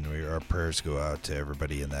 Brian. Again, our prayers go out to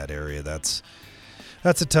everybody in that area. That's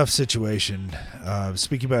a tough situation.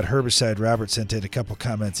 Speaking about herbicide, Robert sent in a couple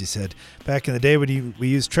comments. He said, back in the day when we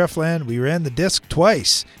used Treflan, we ran the disc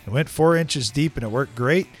twice. It went 4 inches deep, and it worked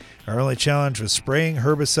great. Our only challenge was spraying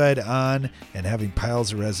herbicide on and having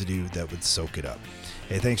piles of residue that would soak it up.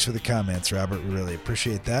 Hey, thanks for the comments, Robert. We really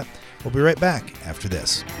appreciate that. We'll be right back after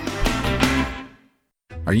this.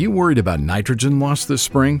 Are you worried about nitrogen loss this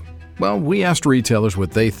spring? Well, we asked retailers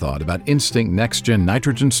what they thought about Instinct Next-Gen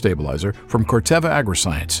Nitrogen Stabilizer from Corteva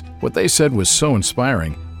Agriscience. What they said was so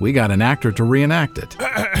inspiring, we got an actor to reenact it.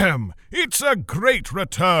 It's a great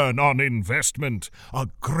return on investment. A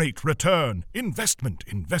great return. Investment.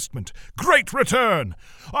 Great return.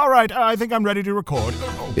 All right, I think I'm ready to record.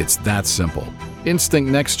 It's that simple.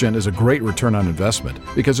 Instinct Next-Gen is a great return on investment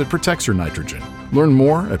because it protects your nitrogen. Learn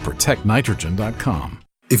more at protectnitrogen.com.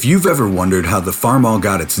 If you've ever wondered how the Farmall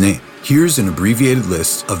got its name, here's an abbreviated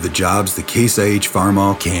list of the jobs the Case IH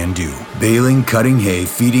Farmall can do. Baling, cutting hay,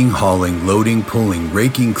 feeding, hauling, loading, pulling,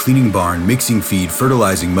 raking, cleaning barn, mixing feed,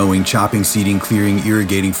 fertilizing, mowing, chopping, seeding, clearing,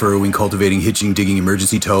 irrigating, furrowing, cultivating, hitching, digging,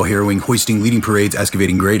 emergency tow, harrowing, hoisting, leading parades,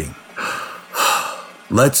 excavating, grading.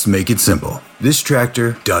 Let's make it simple. This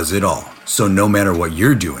tractor does it all. So no matter what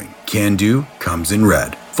you're doing, Can Do comes in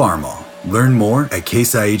red. Farmall. Learn more at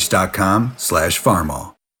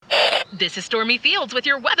caseih.com/farmall. This is Stormy Fields with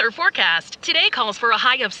your weather forecast. Today calls for a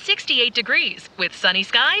high of 68 degrees with sunny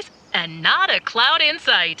skies and not a cloud in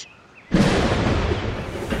sight.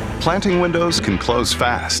 Planting windows can close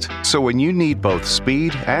fast, so when you need both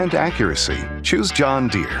speed and accuracy, choose John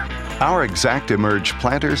Deere. Our Exact Emerge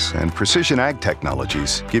planters and precision ag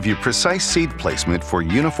technologies give you precise seed placement for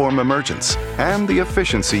uniform emergence and the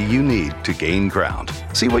efficiency you need to gain ground.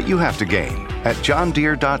 See what you have to gain at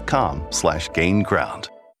johndeere.com/gain ground.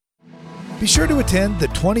 Be sure to attend the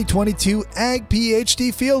 2022 Ag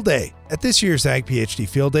PhD Field Day. At this year's Ag PhD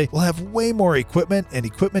Field Day, we'll have way more equipment and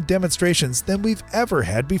equipment demonstrations than we've ever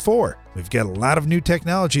had before. We've got a lot of new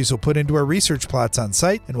technologies we'll put into our research plots on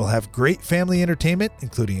site, and we'll have great family entertainment,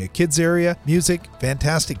 including a kids area, music,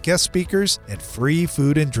 fantastic guest speakers, and free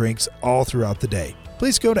food and drinks all throughout the day.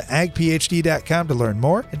 Please go to agphd.com to learn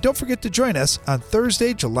more, and don't forget to join us on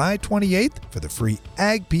Thursday, July 28th for the free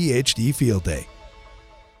Ag PhD Field Day.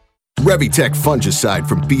 Revitec fungicide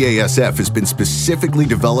from BASF has been specifically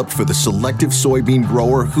developed for the selective soybean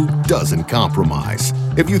grower who doesn't compromise.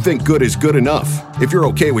 If you think good is good enough, if you're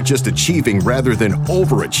okay with just achieving rather than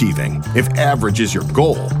overachieving, if average is your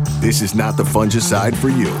goal, this is not the fungicide for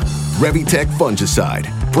you. Revitec fungicide,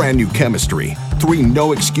 brand new chemistry, 3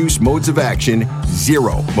 no-excuse modes of action,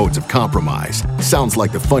 0 modes of compromise. Sounds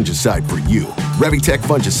like the fungicide for you. Revitec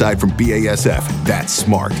fungicide from BASF. That's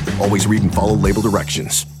smart. Always read and follow label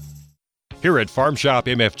directions. Here at Farm Shop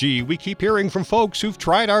MFG, we keep hearing from folks who've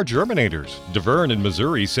tried our germinators. DeVern in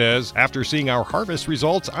Missouri says, after seeing our harvest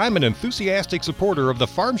results, I'm an enthusiastic supporter of the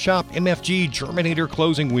Farm Shop MFG Germinator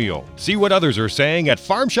Closing Wheel. See what others are saying at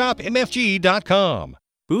farmshopmfg.com.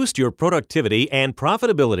 Boost your productivity and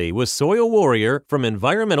profitability with Soil Warrior from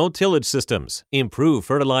Environmental Tillage Systems. Improve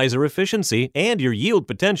fertilizer efficiency and your yield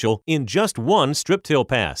potential in just one strip till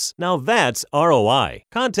pass. Now that's ROI.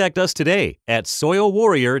 Contact us today at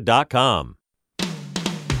soilwarrior.com.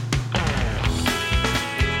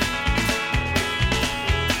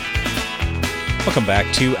 Welcome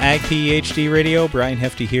back to Ag PhD Radio. Brian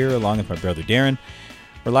Hefty here along with my brother Darren.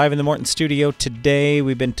 We're live in the Morton studio today.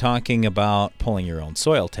 We've been talking about pulling your own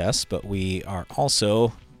soil tests, but we are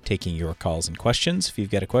also taking your calls and questions. If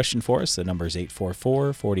you've got a question for us, the number is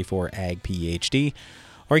 844-44-AG-PHD,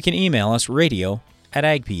 or you can email us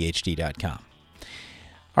radio@agphd.com.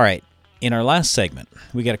 All right, in our last segment,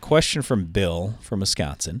 we got a question from Bill from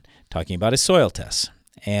Wisconsin talking about his soil tests.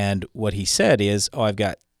 And what he said is, I've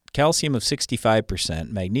got calcium of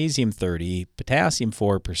 65%, magnesium 30%, potassium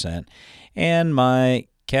 4%, and my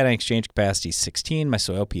cation exchange capacity is 16, my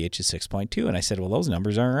soil pH is 6.2. And I said, well, those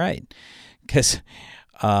numbers aren't right. Because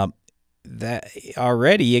that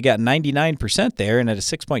already you got 99% there, and at a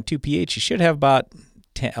 6.2 pH, you should have about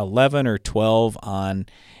 11 or 12 on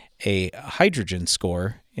a hydrogen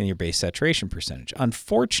score in your base saturation percentage.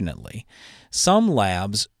 Unfortunately, some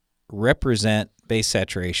labs represent base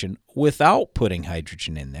saturation without putting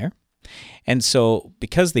hydrogen in there. And so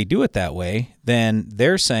because they do it that way, then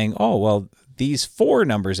they're saying, oh, well, these 4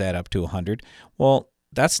 numbers add up to 100. Well,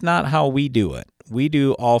 that's not how we do it. We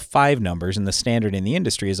do all 5 numbers, and the standard in the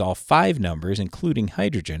industry is all 5 numbers, including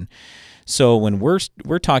hydrogen. So when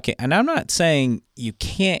we're talking, and I'm not saying you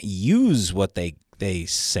can't use what they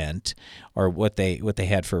sent or what they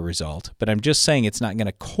had for a result, but I'm just saying it's not going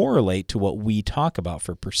to correlate to what we talk about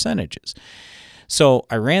for percentages. So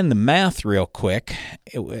I ran the math real quick.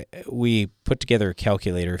 We put together a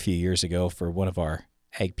calculator a few years ago for one of our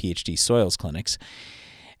Ag PhD soils clinics,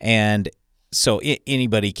 and so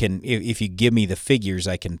anybody can, if you give me the figures,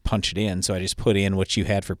 I can punch it in. So I just put in what you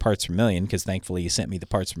had for parts per million, because thankfully you sent me the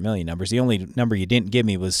parts per million numbers. The only number you didn't give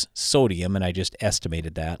me was sodium, and I just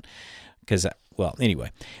estimated that. Because, well,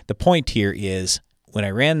 anyway, the point here is when I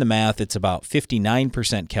ran the math, it's about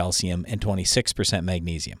 59% calcium and 26%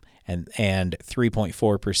 magnesium and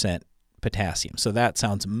 3.4% potassium. So that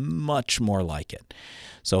sounds much more like it.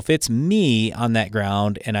 So if it's me on that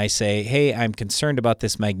ground and I say, hey, I'm concerned about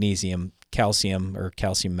this calcium or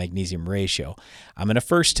calcium-magnesium ratio, I'm going to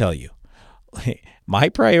first tell you, my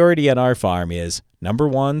priority on our farm is, number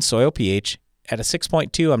 1, soil pH. At a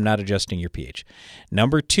 6.2, I'm not adjusting your pH.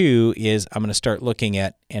 Number 2 is I'm going to start looking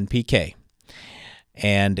at NPK.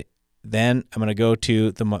 And then I'm going to go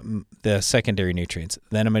to the secondary nutrients.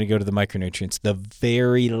 Then I'm going to go to the micronutrients. The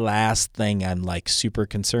very last thing I'm like super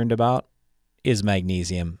concerned about is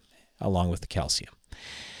magnesium along with the calcium.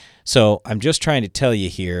 So I'm just trying to tell you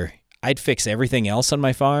here, I'd fix everything else on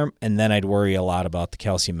my farm, and then I'd worry a lot about the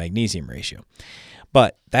calcium-magnesium ratio.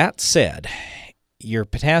 But that said, your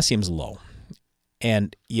potassium's low,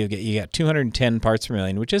 and you got 210 parts per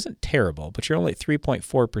million, which isn't terrible, but you're only at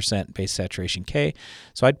 3.4% base saturation K,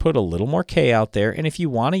 so I'd put a little more K out there, and if you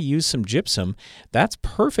want to use some gypsum, that's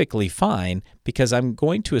perfectly fine, because I'm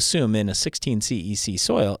going to assume in a 16 CEC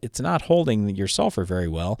soil, it's not holding your sulfur very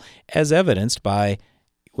well, as evidenced by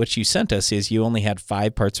what you sent us is you only had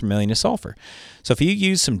 5 parts per million of sulfur. So if you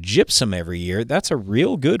use some gypsum every year, that's a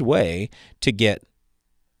real good way to get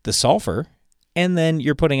the sulfur, and then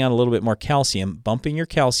you're putting on a little bit more calcium, bumping your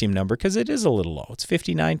calcium number because it is a little low. It's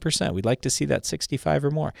 59%. We'd like to see that 65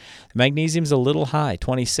 or more. The magnesium's a little high,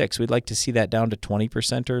 26. We'd like to see that down to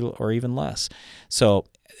 20% or even less. So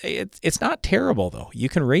it's not terrible, though. You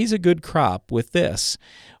can raise a good crop with this.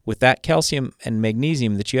 With that calcium and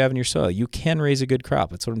magnesium that you have in your soil, you can raise a good crop.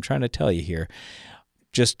 That's what I'm trying to tell you here.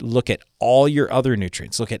 Just look at all your other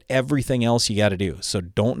nutrients. Look at everything else you got to do. So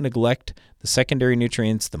don't neglect the secondary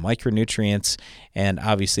nutrients, the micronutrients, and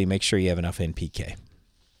obviously make sure you have enough NPK.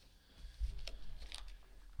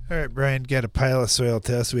 All right, Brian, got a pile of soil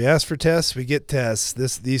tests. We asked for tests, we get tests.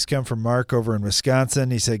 These come from Mark over in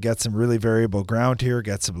Wisconsin. He said got some really variable ground here,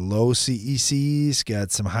 got some low CECs,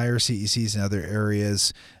 got some higher CECs in other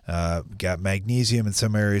areas, got magnesium in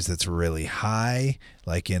some areas that's really high,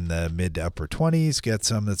 like in the mid to upper 20s, got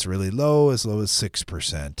some that's really low as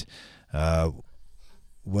 6%.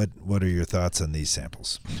 What are your thoughts on these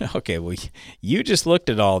samples? Okay, well, you just looked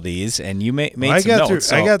at all these and you made some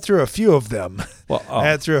notes. I got through a few of them. Well, I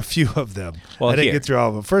got through a few of them. Well, I didn't get through all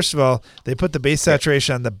of them. First of all, they put the base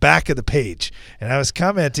saturation on the back of the page, and I was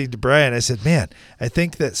commenting to Brian. I said, "Man, I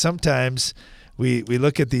think that sometimes we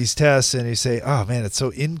look at these tests and you say, oh man, it's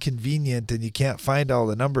so inconvenient, and you can't find all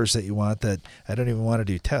the numbers that you want that I don't even want to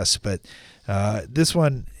do tests." But this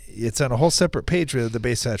one, it's on a whole separate page with the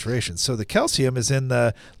base saturation. So the calcium is in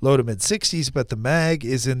the low to mid 60s, but the mag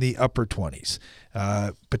is in the upper 20s.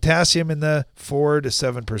 Potassium in the 4 to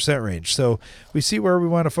 7% range. So we see where we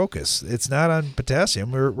want to focus. It's not on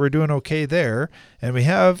potassium. We're doing okay there, and we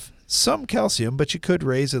have some calcium, but you could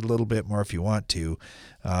raise it a little bit more if you want to.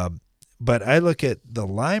 But I look at the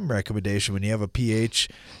lime recommendation when you have a pH.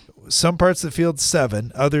 Some parts of the field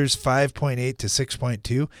 7, others 5.8 to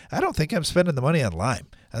 6.2. I don't think I'm spending the money on lime.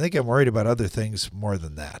 I think I'm worried about other things more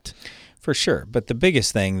than that. For sure. But the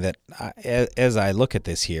biggest thing that, as I look at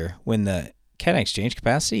this here, when the cation exchange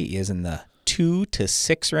capacity is in the 2 to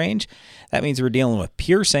 6 range, that means we're dealing with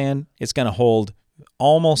pure sand. It's going to hold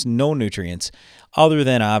almost no nutrients other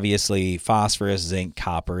than obviously phosphorus, zinc,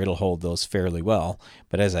 copper. It'll hold those fairly well.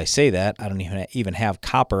 But as I say that, I don't even have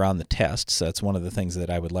copper on the test, so that's one of the things that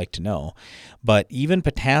I would like to know. But even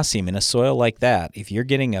potassium in a soil like that, if you're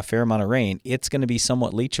getting a fair amount of rain, it's going to be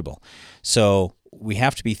somewhat leachable. So we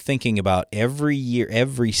have to be thinking about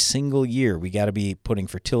every single year, we got to be putting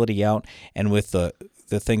fertility out, and with the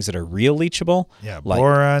things that are real leachable. Yeah, like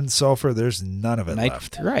boron, sulfur, there's none of it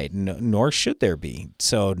left. Right, nor should there be.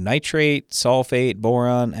 So nitrate, sulfate,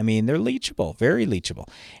 boron, I mean, they're leachable, very leachable.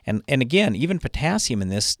 And again, even potassium in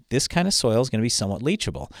this kind of soil is going to be somewhat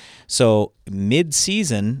leachable. So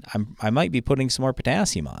mid-season, I might be putting some more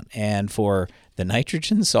potassium on. And for the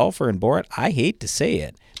nitrogen, sulfur, and boron, I hate to say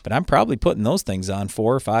it, but I'm probably putting those things on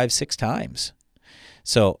 4, 5, 6 times.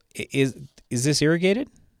 So is this irrigated?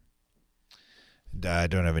 I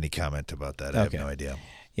don't have any comment about that. I have no idea.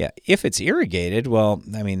 Yeah, if it's irrigated, well,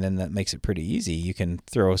 I mean, then that makes it pretty easy. You can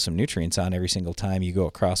throw some nutrients on every single time you go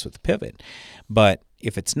across with the pivot. But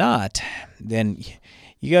if it's not, then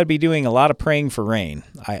you got to be doing a lot of praying for rain.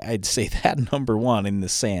 I'd say that number one in the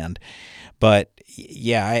sand. But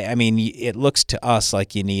yeah, I mean, it looks to us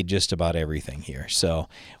like you need just about everything here. So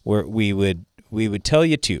we would tell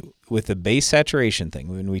you too, with the base saturation thing,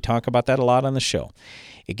 when we talk about that a lot on the show,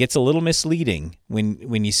 it gets a little misleading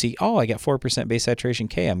when you see, I got 4% base saturation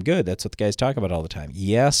K, I'm good. That's what the guys talk about all the time.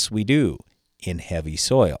 Yes, we do in heavy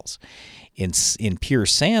soils. In pure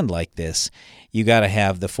sand like this, you got to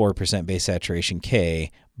have the 4% base saturation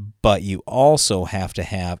K, but you also have to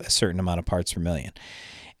have a certain amount of parts per million.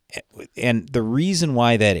 And the reason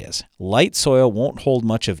why that is, light soil won't hold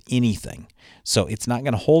much of anything. So it's not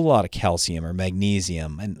going to hold a lot of calcium or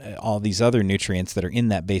magnesium and all these other nutrients that are in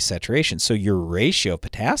that base saturation. So your ratio of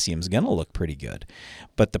potassium is going to look pretty good.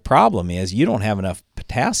 But the problem is you don't have enough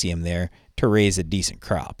potassium there to raise a decent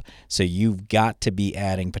crop. So you've got to be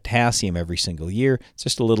adding potassium every single year. It's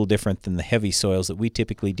just a little different than the heavy soils that we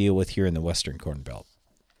typically deal with here in the Western Corn Belt.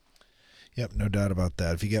 Yep, no doubt about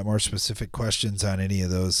that. If you got more specific questions on any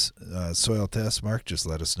of those soil tests, Mark, just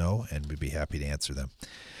let us know, and we'd be happy to answer them.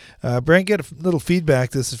 Brent, get a little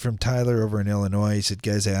feedback. This is from Tyler over in Illinois. He said,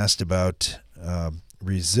 guys asked about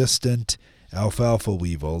resistant alfalfa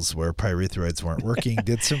weevils where pyrethroids weren't working.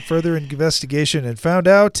 Did some further investigation and found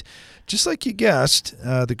out, just like you guessed,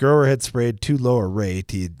 the grower had sprayed too low a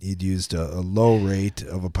rate. He'd used a low rate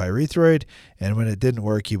of a pyrethroid, and when it didn't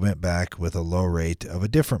work, he went back with a low rate of a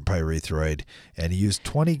different pyrethroid, and he used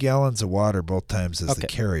 20 gallons of water both times as the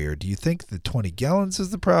carrier. Do you think the 20 gallons is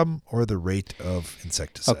the problem or the rate of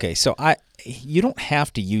insecticide? Okay, so you don't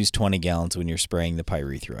have to use 20 gallons when you're spraying the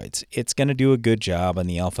pyrethroids. It's going to do a good job on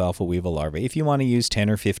the alfalfa weevil larvae. If you want to use 10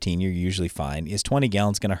 or 15, you're usually fine. Is 20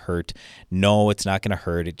 gallons going to hurt? No, it's not going to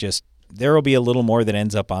hurt. There will be a little more that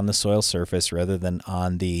ends up on the soil surface rather than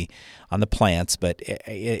on the plants, but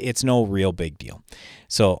it's no real big deal.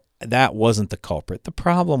 So that wasn't the culprit. The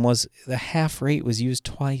problem was the half rate was used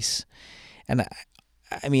twice. And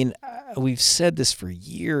I mean, we've said this for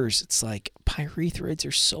years. It's like pyrethroids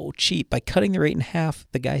are so cheap. By cutting the rate in half,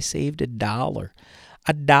 the guy saved $1.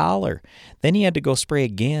 $1. Then he had to go spray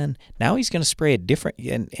again. Now he's going to spray a different,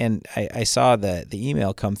 and I saw the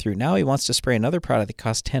email come through. Now he wants to spray another product that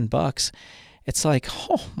costs $10. It's like,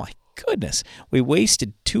 oh my goodness. We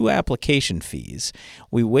wasted 2 application fees.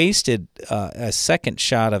 We wasted a second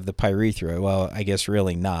shot of the pyrethroid. Well, I guess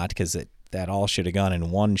really not, because that all should have gone in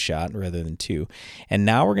one shot rather than 2. And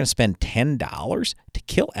now we're going to spend $10 to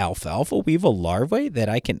kill alfalfa weevil larvae that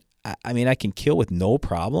I can kill with no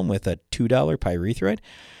problem with a $2 pyrethroid.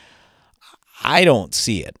 I don't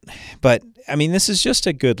see it. But, I mean, this is just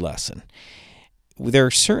a good lesson. There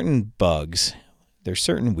are certain bugs, there's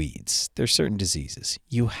certain weeds, there's certain diseases.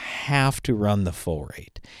 You have to run the full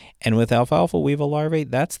rate. And with alfalfa weevil larvae,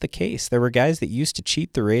 that's the case. There were guys that used to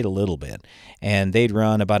cheat the rate a little bit, and they'd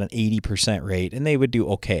run about an 80% rate, and they would do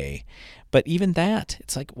okay. But even that,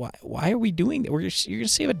 it's like, why are we doing that? You're going to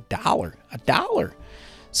save $1.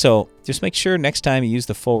 So just make sure next time you use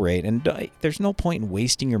the full rate, and there's no point in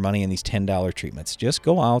wasting your money on these $10 treatments. Just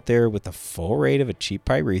go out there with the full rate of a cheap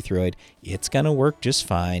pyrethroid. It's going to work just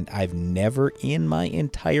fine. I've never in my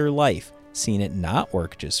entire life seen it not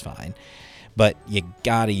work just fine, but you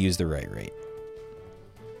got to use the right rate.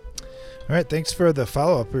 All right, thanks for the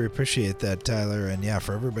follow-up. We appreciate that, Tyler. And yeah,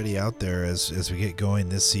 for everybody out there as we get going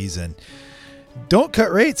this season, don't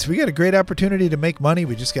cut rates. We got a great opportunity to make money.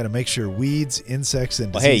 We just got to make sure weeds, insects,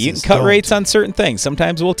 and diseases hey, you can cut rates on certain things.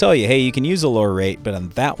 Sometimes we'll tell you, hey, you can use a lower rate, but on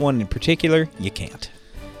that one in particular, you can't.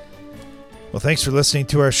 Well, thanks for listening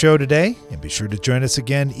to our show today, and be sure to join us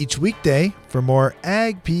again each weekday for more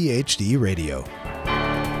Ag PhD Radio.